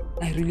 Oh,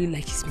 I really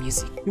like his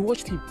music. You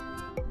watched him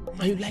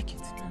and you like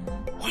it?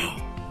 Wow.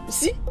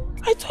 See,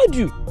 I told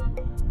you.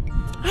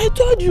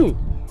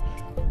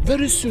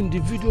 Very soon the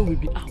video will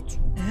be out.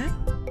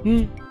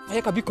 Then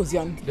I'll come back.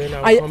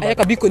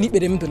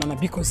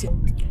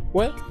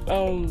 Well,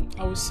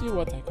 I will see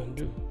what I can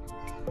do.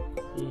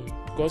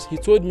 Because he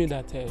told me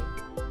that he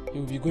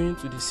will be going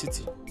to the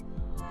city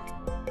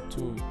to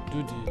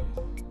do the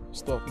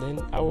stuff. Then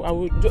I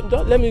will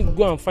let me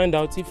go and find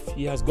out if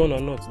he has gone or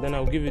not. Then I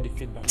will give you the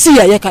feedback. See,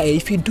 Ayaka,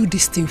 if you do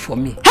this thing for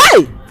me,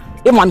 hey!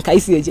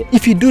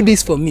 If you do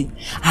this for me,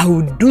 I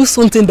will do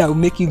something that will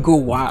make you go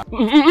wow.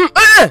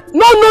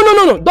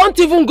 No. Don't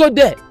even go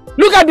there.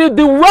 Look at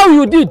the wow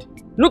you did.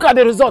 Look at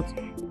the result.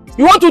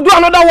 You want to do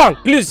another one?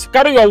 Please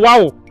carry your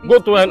wow. Go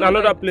to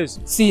another place.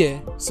 See,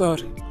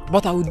 sorry,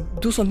 but I will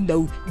do something that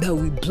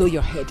will blow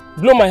your head.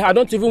 Blow my head? I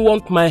don't even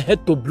want my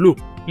head to blow.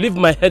 Leave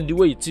my head the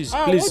way it is,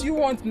 please. What do you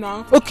want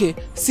now? Okay,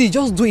 see,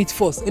 just do it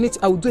first.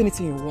 I will do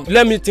anything you want.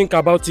 Let me think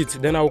about it.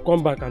 Then I will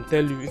come back and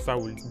tell you if I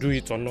will do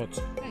it or not.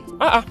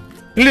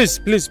 Please,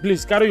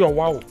 carry your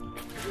wow.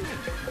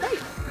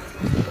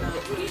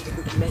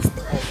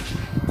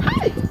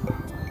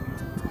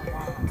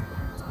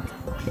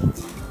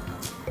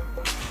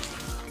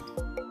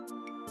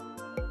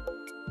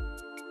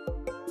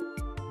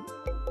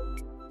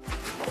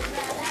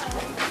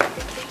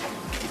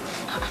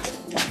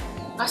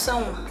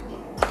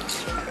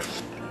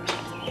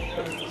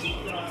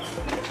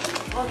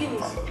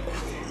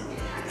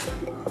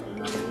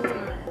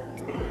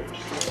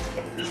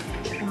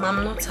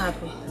 I'm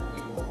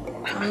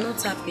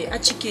not happy.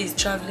 Achike is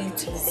traveling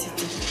to the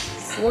city.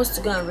 He wants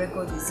to go and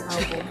record his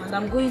album, and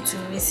I'm going to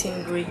miss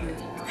him greatly.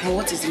 And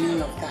what is the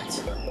meaning of that?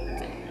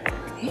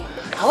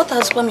 What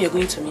has come you're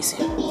going to miss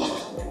him?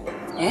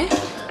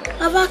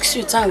 I've asked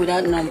you time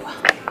without number.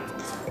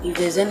 If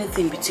there's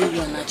anything between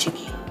you and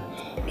Achike,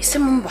 it's a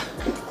number.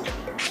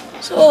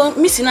 So,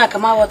 missing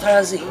Akama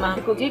Watarazi.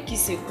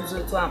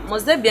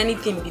 Must there be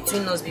anything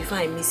between us before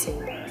I miss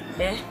him?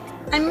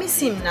 I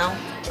miss him now.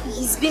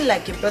 He's been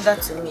like a brother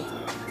to me.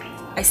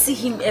 I see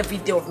him every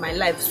day of my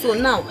life. So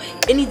now,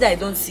 any day I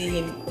don't see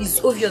him,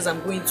 it's obvious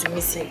I'm going to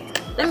miss him.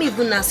 Let me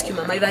even ask you,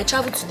 Mama, if I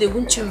travel today,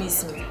 won't you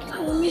miss me? I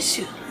will miss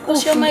you.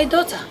 Because you're my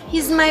daughter.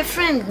 He's my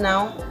friend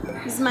now.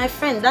 He's my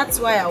friend. That's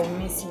why I will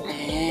miss him.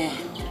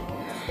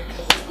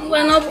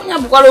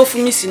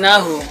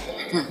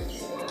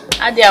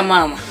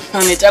 Mama.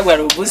 In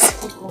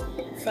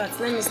fact,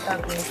 let me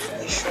start going to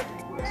the shop.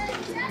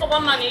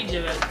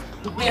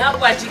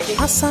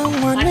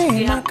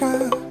 Asawane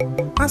maka,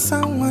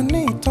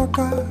 asawane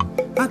toka,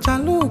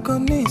 achaluko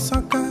ni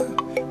soka,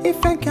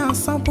 ifeke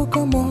asambu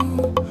komo,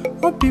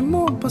 obi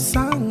mo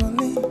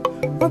posangole,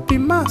 obi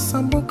ma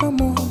sambu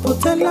komo,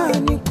 potela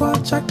ni kwa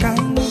chaka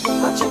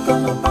inova,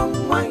 achikolo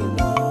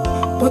bamwaino,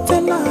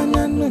 potela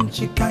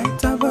nyanunchi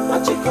kaitaba. I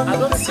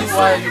don't see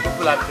why you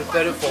people are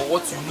preparing for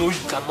what you know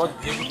you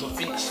cannot be able to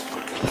finish.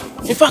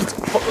 In fact,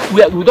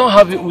 we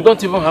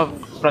don't even have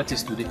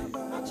practice today.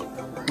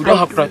 We don't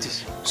have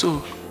practice.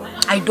 So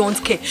I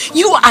don't care.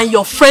 You and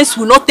your friends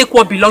will not take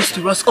what belongs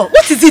to us. Oh,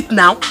 what is it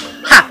now?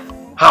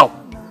 How?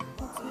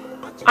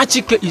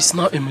 Achike is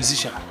now a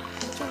musician.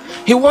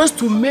 He wants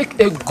to make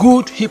a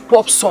good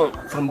hip-hop song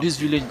from this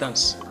village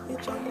dance.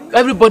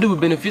 Everybody will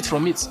benefit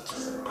from it.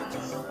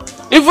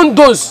 Even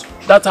those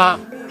that are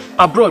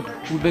abroad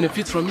will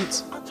benefit from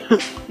it.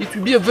 It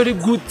will be a very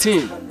good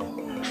thing.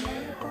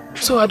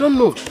 So I don't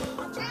know.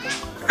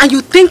 And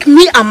you think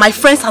me and my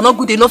friends are not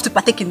good enough to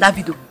partake in that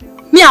video?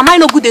 Me, am I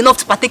not good enough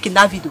to partake in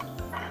that video?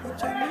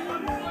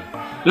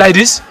 Like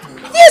this?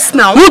 Yes,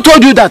 now. Who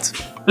told you that?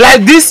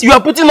 Like this, you are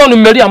putting on a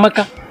Mary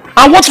Amaka.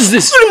 And what is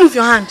this? You remove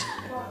your hand.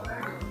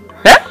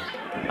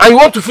 And you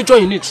want to feature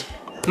in it?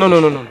 No.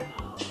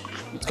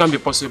 It can't be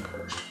possible.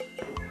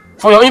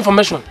 For your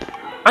information,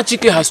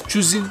 Achike has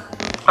chosen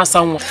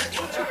Asanwa.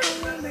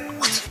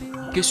 What?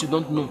 In case you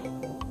don't know.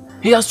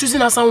 He has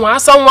chosen Asanwa.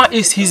 Asanwa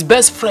is his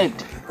best friend.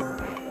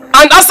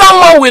 And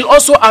Asanwa will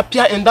also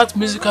appear in that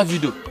musical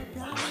video.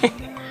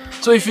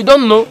 So if you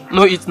don't know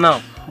it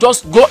now.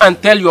 Just go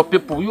and tell your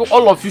people.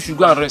 All of you should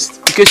go and rest.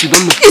 In case you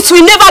don't know. It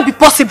will never be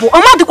possible.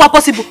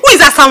 Possible. Who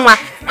is Asanwa?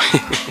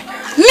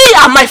 Me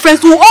and my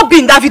friends will all be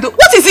in that video.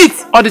 What is it?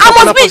 All this am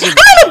I not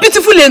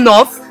beautiful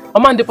enough?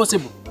 Amande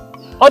possible.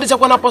 All this is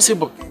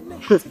possible.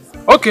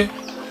 Okay.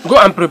 Go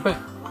and prepare.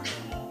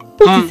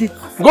 What is it?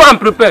 Go and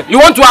prepare. You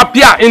want to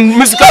appear in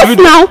musical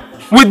video now?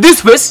 With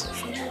this face?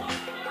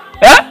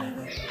 Eh?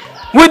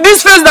 With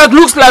this face that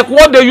looks like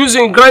what they use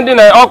in grinding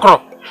an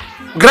okra.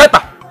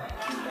 Greta.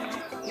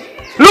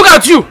 Look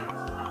at you.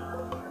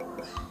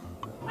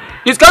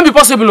 It can't be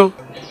possible.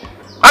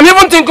 I'm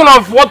even thinking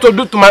of what to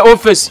do to my own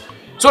face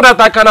so that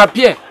I can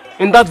appear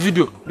in that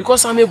video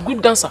because I'm a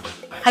good dancer.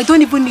 I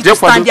don't even need to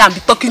stand there and be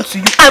talking to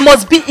you. I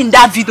must be in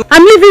that video.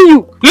 I'm leaving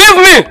you.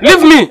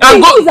 Leave me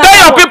and go. Tell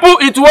your people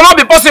it will not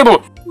be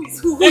possible.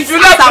 If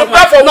you like,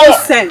 prepare for war.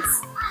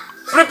 Nonsense.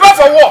 Prepare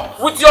for war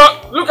with your,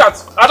 look at,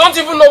 I don't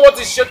even know what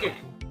is shaking.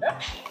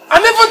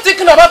 I'm even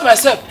thinking about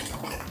myself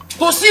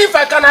to see if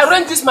I can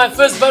arrange this my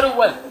face very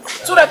well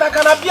so that I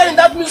can appear in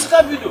that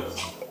musical video.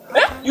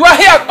 You are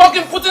here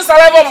talking, putting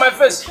saliva on my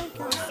face.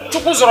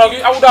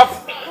 I would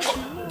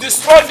have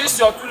destroyed this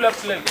your two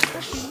left legs.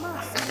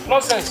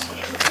 Nonsense.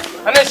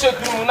 And then shake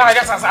you now. I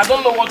guess I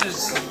don't know what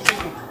is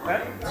shaking.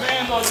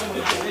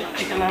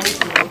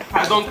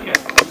 I don't care.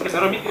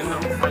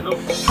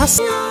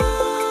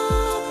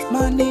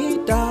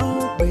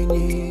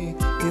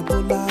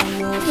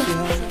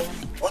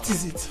 What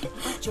is it?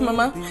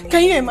 Mama,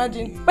 can you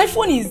imagine? My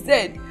phone is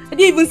dead. I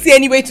didn't even see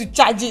any way to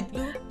charge it.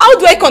 How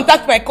do I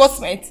contact my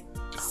cosmate?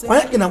 Is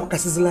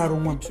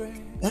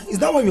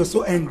that why you're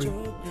so angry?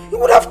 You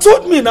would have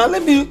told me now.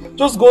 Let me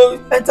just go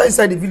enter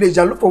inside the village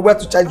and look for where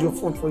to charge your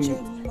phone for you.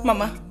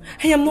 Mama,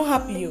 I am not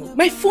happy.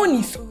 My phone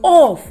is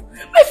off.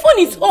 My phone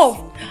is off.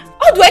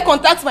 How do I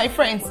contact my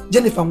friends?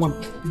 Jennifer,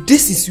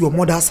 this is your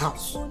mother's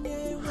house.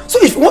 So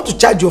if you want to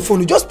charge your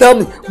phone, you just tell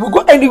me. We'll go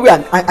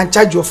anywhere and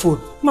charge your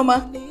phone.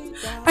 Mama,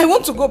 I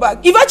want to go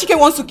back. If Achike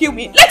wants to kill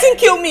me, let him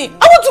kill me.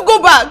 I want to go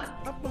back.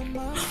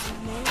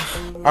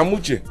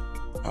 Amuche,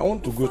 I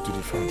want to go to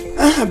the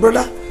farm.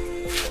 Brother,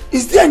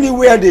 is there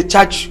anywhere they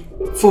charge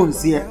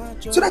phones here?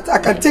 So that I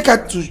can take her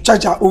to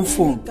charge her own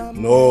phone?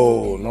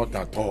 No, not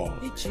at all.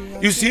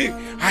 You see,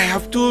 I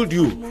have told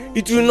you,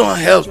 it will not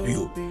help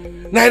you.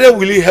 Neither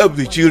will it help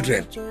the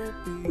children.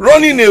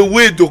 Running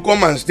away to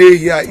come and stay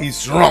here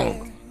is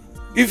wrong.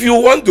 If you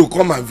want to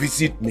come and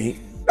visit me,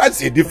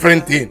 that's a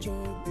different thing.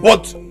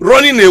 But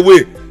running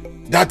away,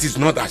 that is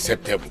not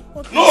acceptable.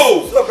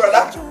 No! So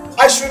brother,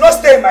 I should not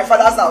stay in my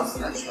father's house.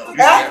 I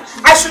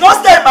should not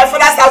stay in my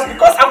father's house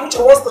because Amuche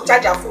wants to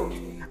charge her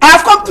phone. I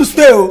have come to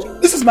stay.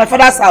 This is my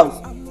father's house.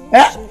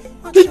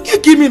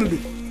 Give me.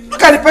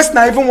 Look at the person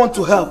I even want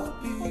to help.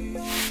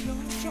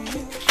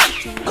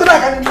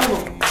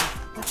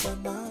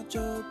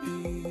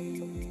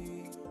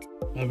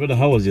 My brother,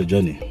 how was your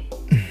journey?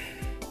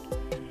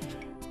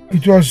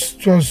 It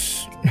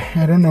was,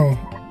 I don't know.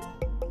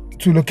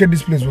 To locate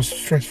this place was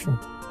stressful.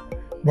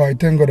 But I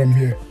thank God I'm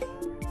here.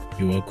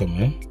 You're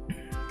welcome, eh?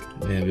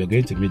 Yeah, we are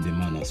going to meet the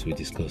man as we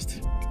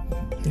discussed.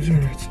 It's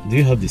alright. Do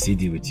you have the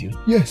CD with you?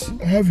 Yes,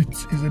 I have it.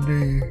 It's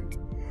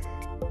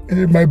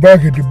in my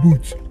bag in the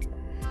boot.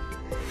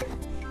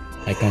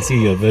 I can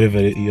see you're very,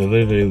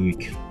 very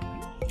weak.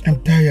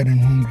 I'm tired and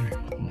hungry.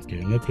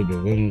 Okay, no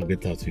problem. When we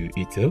get out, you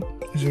eat, eh?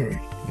 It's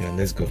alright. Yeah,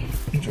 let's go.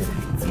 It's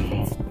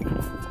alright.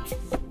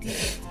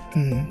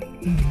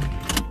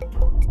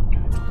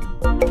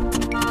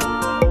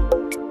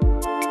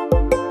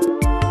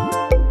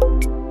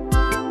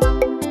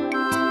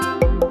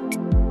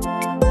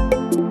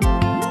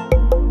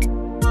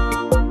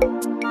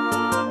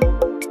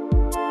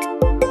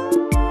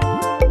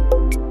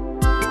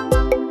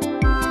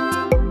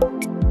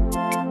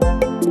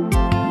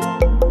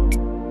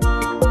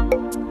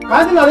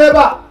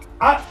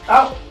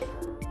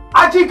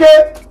 Achike!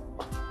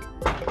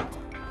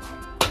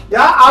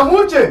 Yeah,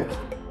 Amuche!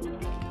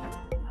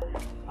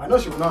 I know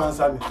she will not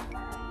answer me.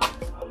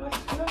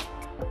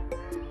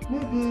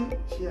 Maybe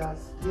he has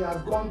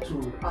gone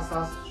to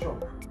Asa's shop.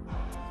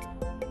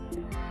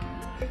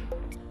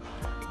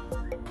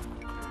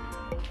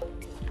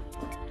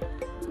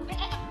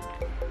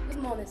 Good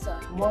morning, sir.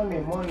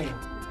 Morning.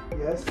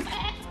 Yes?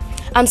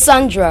 I'm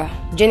Sandra,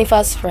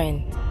 Jennifer's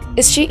friend.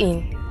 Is she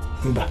in?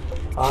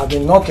 I've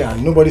been knocking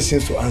and nobody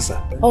seems to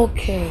answer.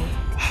 Okay.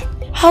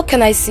 How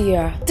can I see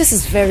her? This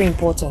is very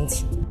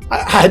important.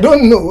 I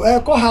don't know.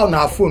 Call her on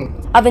her phone.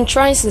 I've been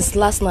trying since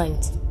last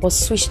night, but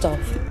switched off.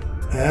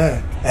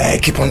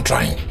 Keep on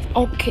trying.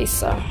 Okay,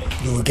 sir.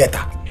 You will get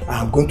her.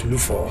 I'm going to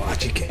look for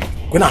Achike.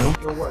 Go now.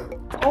 Don't worry.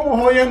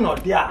 Oh, you're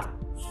not there.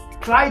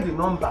 Try the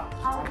number.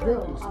 I'm going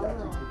to see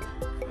Achike.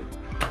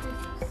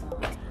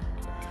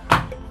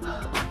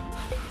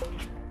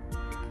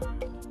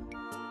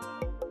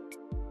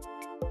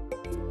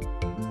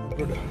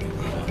 Brother,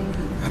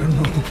 I don't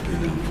know.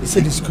 He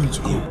said he's going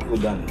to go. Go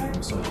down.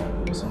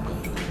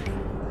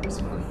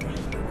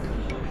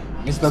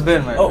 Mr.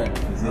 Ben, my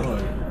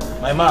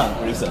friend. My man,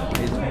 Risa.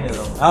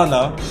 How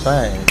now?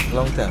 Fine,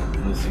 long time.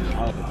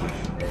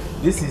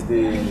 This is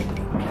the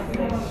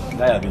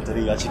guy I've been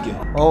telling you, Achike.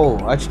 Oh,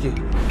 Achike.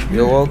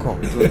 You're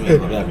welcome.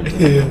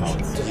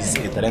 He's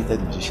a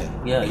talented musician.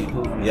 Yeah, you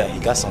told me. Yeah, he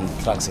got some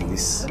tracks in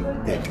this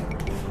tape.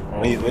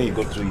 When you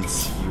go through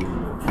it,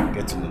 you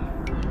get to know.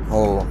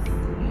 Oh.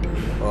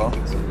 Well, Oh,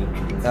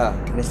 yeah,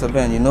 Mr.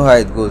 Ben, you know how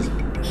it goes.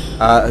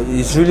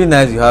 It's really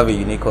nice you have a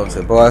unique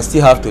concept, but I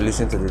still have to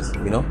listen to this,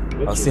 you know?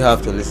 I'll still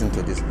have to listen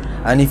to this.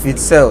 And if it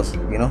sells,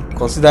 you know,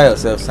 consider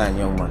yourself signed,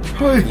 young man.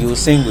 You will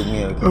sing with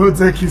me, okay? Oh,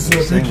 thank you,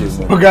 sir. Thank you.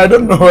 Okay, I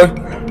don't know what,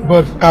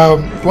 but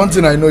one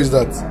thing I know is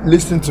that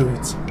listening to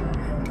it,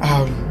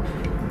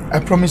 I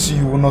promise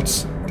you will not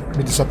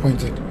be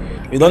disappointed.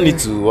 You don't need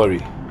to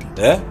worry.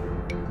 Yeah?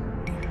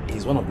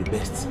 He's one of the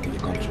best in the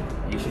country.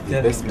 He's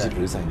the best music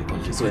producer in the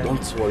country. So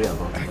don't worry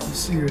about it. Are you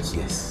serious?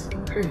 Yes.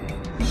 Hey.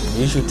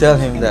 You should tell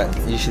him that.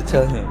 You should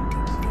tell him.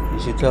 You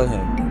should tell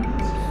him.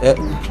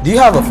 Do you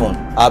have a phone?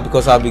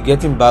 Because I'll be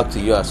getting back to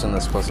you as soon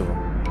as possible.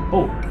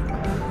 Oh.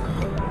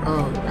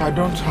 I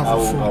don't have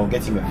a phone. I'll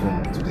get him a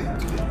phone today.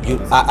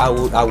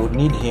 I would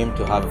need him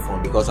to have a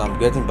phone because I'm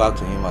getting back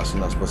to him as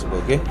soon as possible,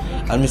 okay?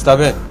 And Mr.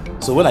 Ben.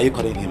 So when are you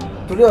calling him?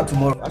 Today or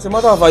tomorrow? As a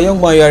matter of fact, young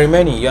man, you are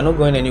remaining. You are not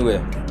going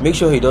anywhere. Make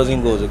sure he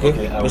doesn't go, okay?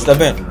 Mr.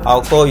 Ben,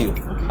 I'll call you.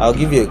 I'll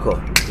give you a call.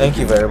 Thank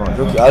you very much.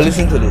 Okay, I'll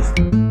listen to this.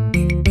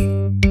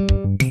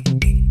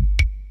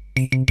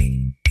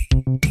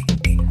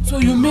 So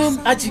you mean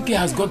Achike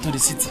has gone to the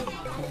city?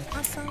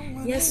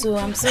 Yes, so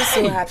I'm so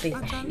happy.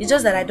 It's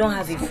just that I don't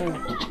have a phone.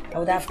 I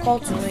would have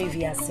called to know if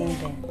he has seen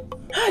them.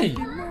 Hey,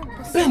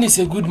 Ben is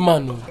a good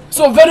man.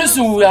 So very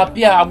soon we will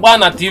appear at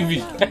Ghana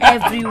TV.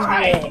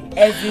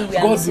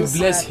 Everywhere. God will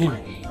bless him.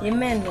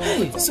 Amen.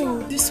 Hey,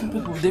 so these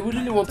people, they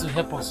really want to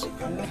help us.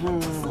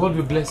 God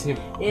will bless him.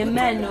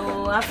 Amen.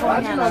 Hi.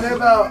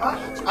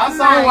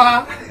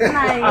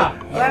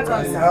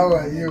 Welcome, sir. How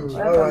are you?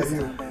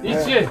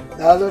 Ichie,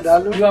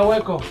 Dalu. you are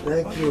welcome.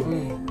 Thank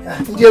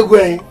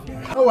you.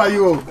 How are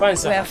you? Fine,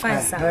 sir. We are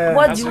fine, sir.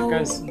 What do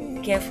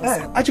you care for,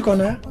 sir?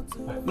 Achikolo?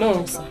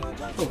 No, sir.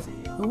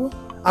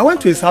 I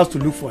went to his house to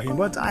look for him,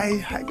 but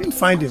I didn't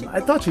find him. I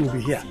thought he would be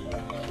here.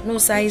 No,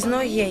 sir, he's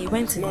not here. He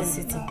went to the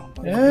city.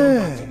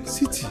 Yeah,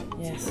 city.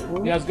 Yes.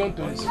 He has gone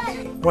to the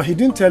city. But he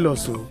didn't tell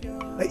us so.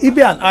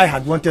 Ibe and I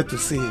had wanted to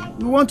see him.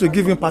 We want to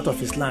give him part of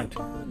his land,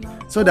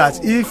 so that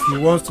if he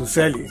wants to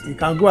sell it, he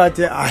can go out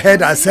there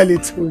ahead and sell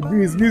it to do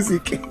his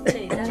music.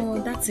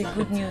 That's a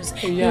good news.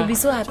 He'll be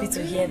so happy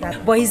to hear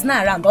that. But he's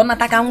not around.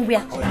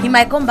 He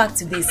might come back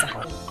today, sir.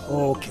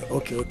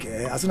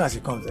 Okay. As soon as he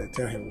comes,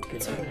 tell him, okay?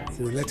 So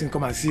let him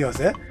come and see us,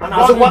 eh? And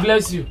God will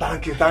bless you.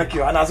 Thank you.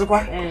 And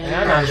Azukwa?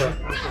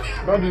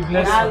 God will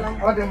bless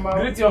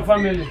you. Greet your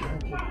family.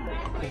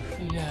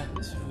 Yeah,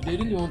 they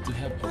really want to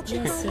help us.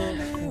 Yes,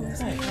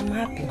 sir. I'm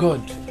happy.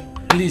 God,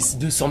 please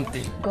do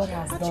something. God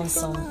has done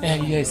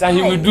something. Yes, and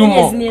he will do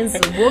more.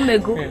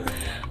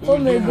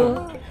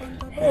 Omego.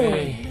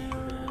 Hey.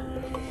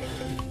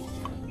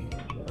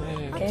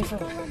 Careful.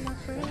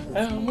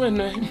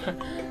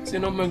 When say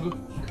no mango.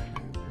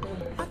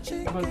 But is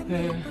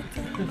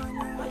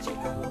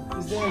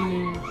there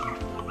any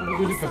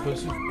good pepper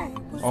soup?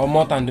 Or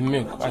more than the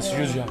milk, as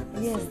usual?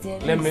 Yes, there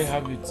is. Let me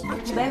have it.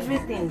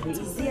 Everything.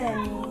 Is there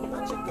any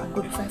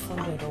good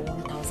 500 or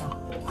 1,000?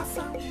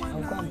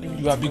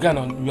 You are bigger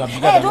than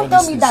don't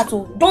tell me that.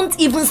 Don't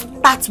even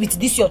start with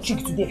this your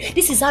trick today.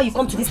 This is how you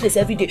come to this place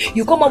every day.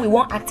 You come out with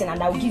one acting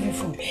and I will give you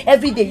food.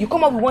 Every day you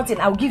come out with one thing,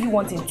 I will give you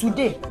one thing.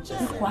 Today,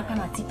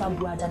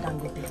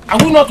 I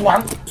will not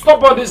want.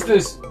 Stop all these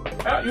things.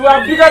 You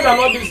are bigger than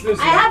all these things.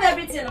 I have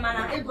everything,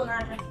 man.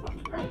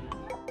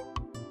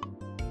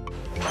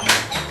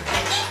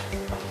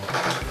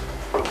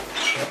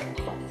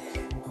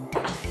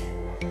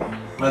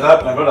 My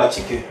brother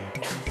Achike,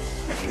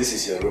 this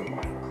is your room.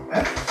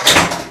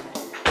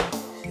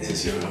 This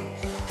is your room.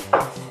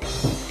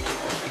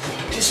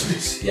 This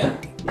place? Yeah.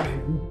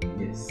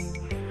 Yes.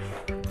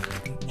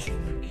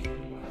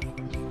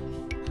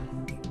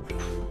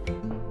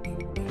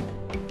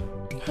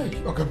 Hey,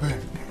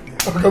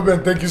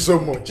 Okabe, thank you so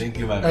much. Thank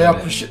you, my I brother.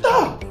 appreciate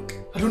I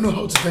don't know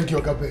how to thank you,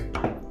 Okabe.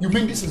 You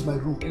mean this is my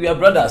room? We are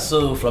brothers,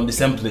 so from the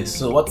same place.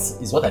 So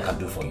what I can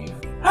do for you?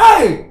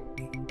 Hey!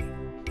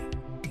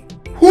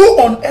 Who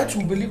on earth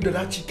will believe that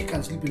Achike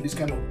can sleep in this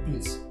kind of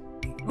place?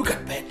 Look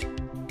at bed.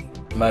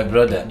 My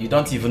brother, you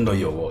don't even know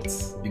your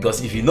words.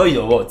 Because if you know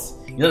your words,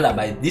 you know that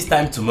by this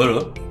time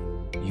tomorrow,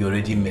 you're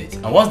already made.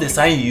 And once they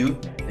sign you,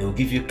 they will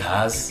give you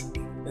cars.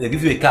 They'll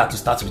give you a car to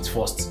start with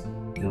first.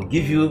 They will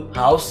give you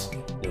house.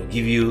 They will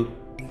give you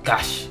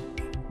cash.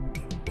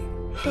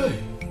 Hey,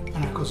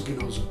 and of course,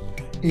 get also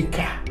a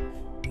car,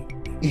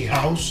 a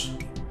house,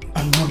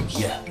 and money.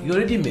 Yeah, you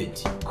already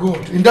made.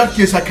 God, in that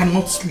case, I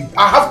cannot sleep.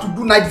 I have to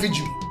do night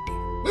vigil.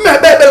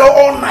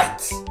 All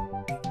night.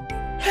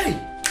 Hey,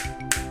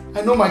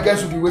 I know my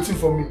guys will be waiting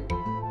for me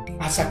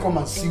as I come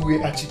and see where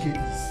Achike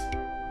is.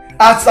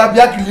 That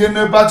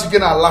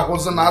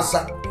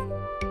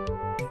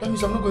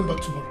means I'm not going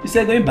back tomorrow. You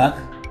said going back?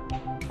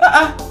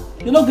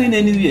 You're not going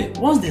anywhere.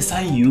 Once they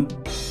sign you,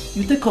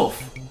 you take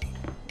off.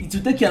 It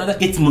will take you another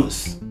 8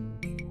 months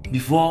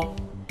before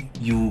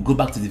you go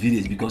back to the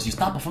village because you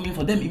start performing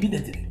for them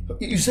immediately.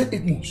 You said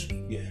 8 months?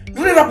 Yeah.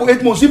 You read up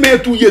 8 months, you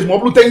made 2 years,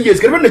 more 10 years.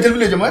 Can you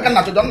village?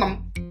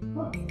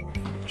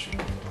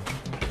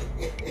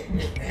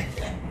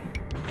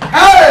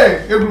 Hey!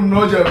 Hey, Ebum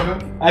no job.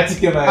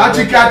 Achike, my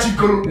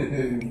Achikolo.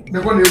 They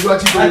go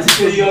Achikolo.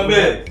 Achike, your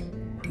man.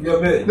 Your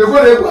man. They go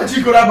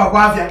Achikolo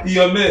Abagwafia.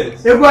 Your man.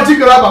 They go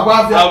Achikolo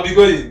Abagwafia. I'll be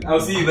going.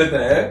 I'll see you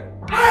later, eh?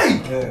 Hi.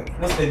 Yeah.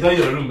 Just enjoy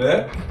your room,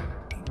 eh?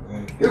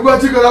 They go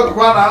Achikolo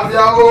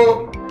Abagwafia.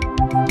 Oh.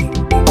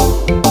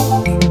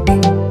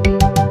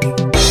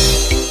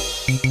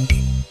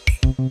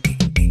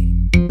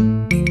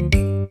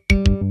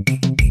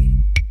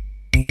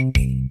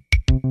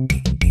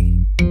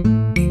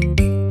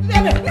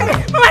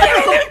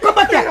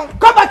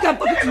 Come back here, I'm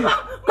talking to you.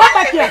 Come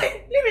back here.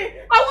 Leave me.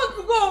 I want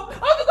to go.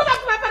 I want to go back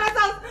to my father's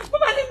house.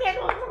 Mama, leave me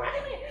alone. Mama,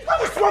 leave me.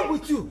 What's wrong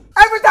with you?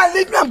 Every time,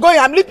 leave me, I'm going.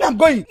 I'm leaving. Mama, I'm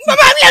leaving.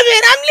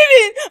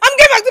 I'm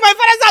going back to my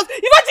father's house.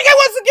 If Achike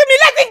wants to kill me,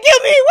 let him kill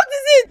me. What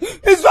is it?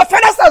 Is your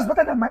father's house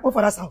better than my own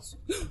father's house?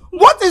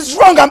 What is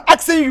wrong? I'm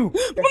asking you.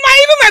 Mama,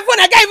 even my phone,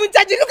 I can't even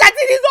charge it. Look at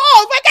it, it's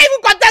off. I can't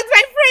even contact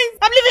my friends.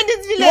 I'm leaving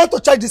this village. You want to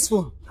charge this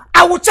phone?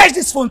 I will charge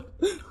this phone.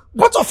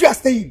 Both of you are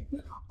staying.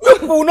 You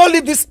people will not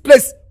leave this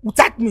place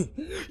without me.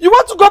 You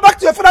want to go back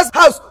to your father's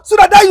house so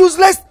that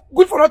useless,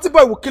 good for nothing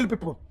boy will kill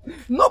people.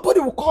 Nobody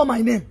will call my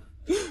name.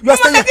 You are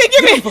staying here.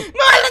 Give me.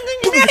 Mama,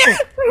 give me the phone.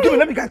 Give me,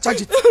 let me go and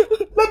charge it.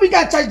 Let me go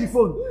and charge the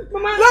phone.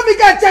 Mama, let me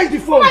go and charge the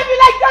phone. Mama, if you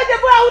like charge the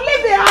phone, I will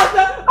leave the house.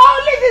 I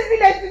will leave this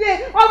village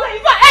today. Where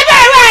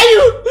are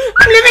you?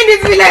 I'm leaving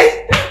this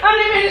village. I'm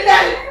leaving this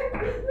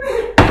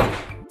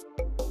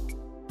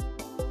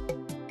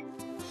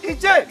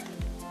village.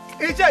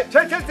 EJ,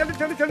 tell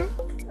you.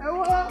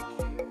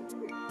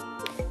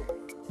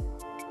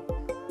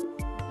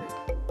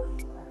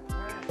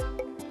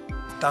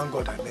 Thank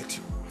God I met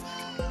you.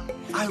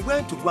 I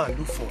went to go and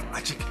look for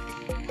Achike.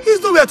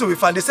 He's nowhere to be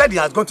found. They said he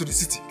has gone to the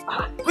city.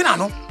 When I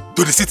know?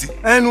 To the city?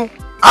 No.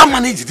 How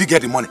many did he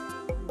get the money?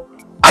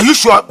 Are you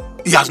sure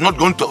he has not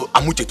gone to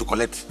Amuche to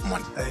collect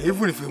money?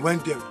 Even if he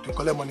went there to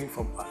collect money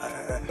from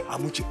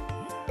Amuche,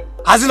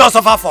 has he not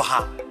suffered for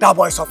her? That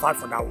boy suffered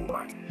for that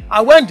woman.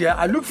 I went there,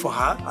 I looked for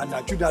her, and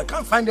I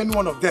can't find any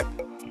one of them.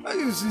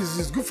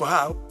 It's good for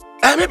her.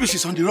 Maybe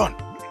she's on the run.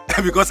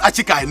 Because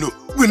Achike, I know,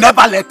 we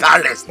never let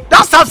her rest.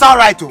 That sounds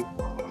alright too.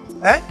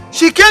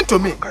 She came to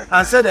me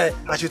and said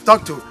I should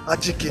talk to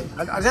Achike.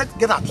 And I said,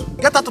 get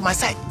out of my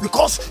sight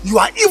because you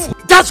are evil.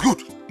 That's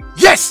good.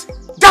 Yes,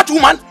 that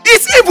woman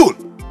is evil.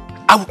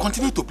 I will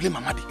continue to blame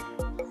Amadi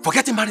for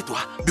getting married to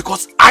her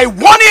because I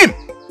warned him.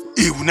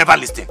 He will never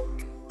listen.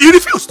 He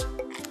refused.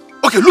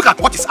 Okay, look at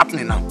what is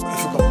happening now.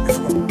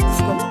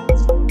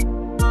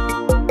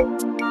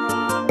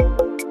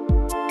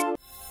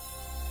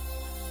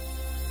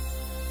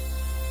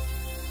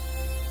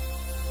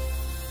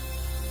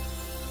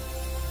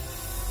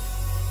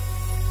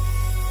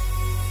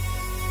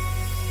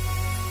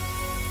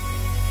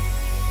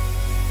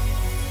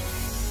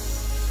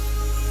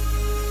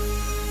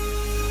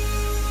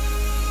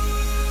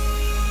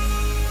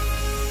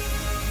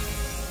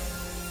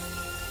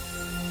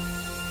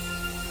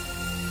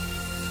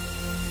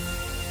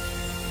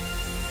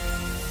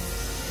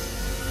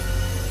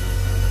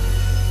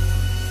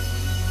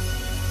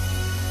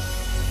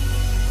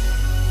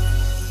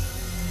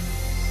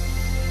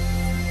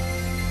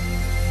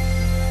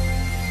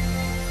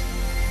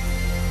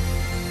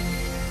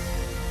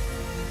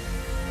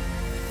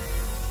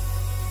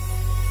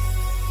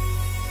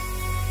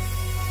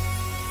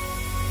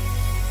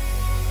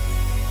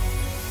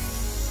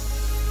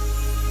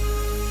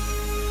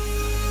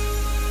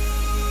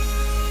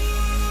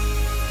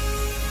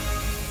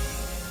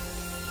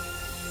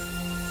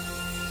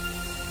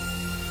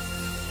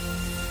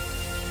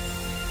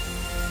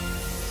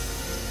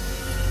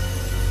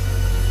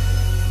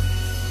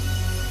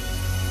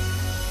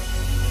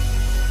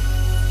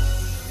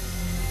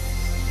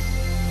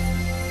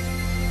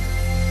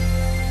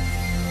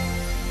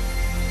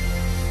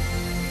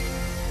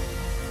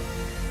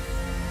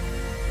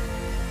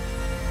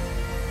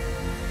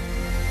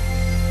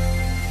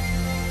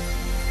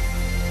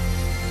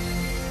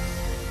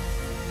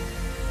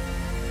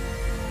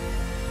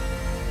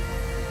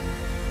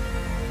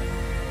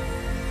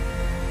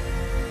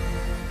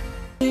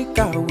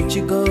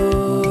 Uchigo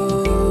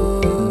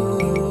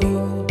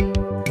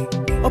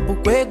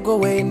Opukwego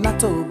we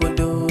nato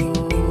bodo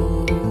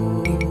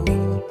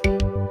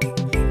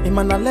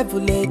Imana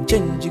level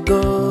change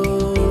go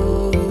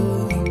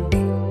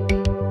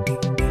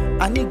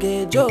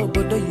Anige jo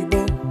bodo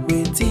yibo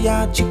we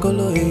tia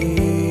Achikolo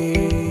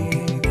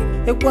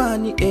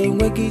Egwani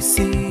enwegi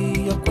si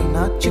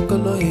yakwana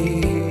Achikolo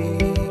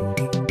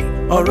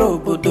Oro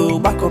bodo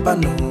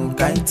bakobanu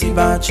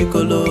kaintiba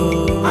Achikolo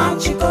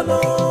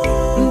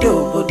Ndi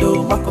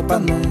obodo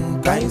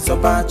makobanu kai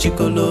soba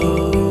Achikolo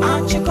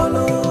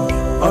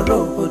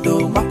Oro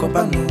obodo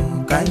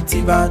makobanu kai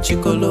tiba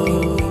Achikolo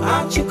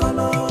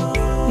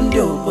Ndi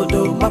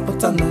obodo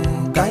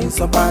mapotanu kai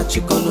soba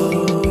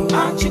Achikolo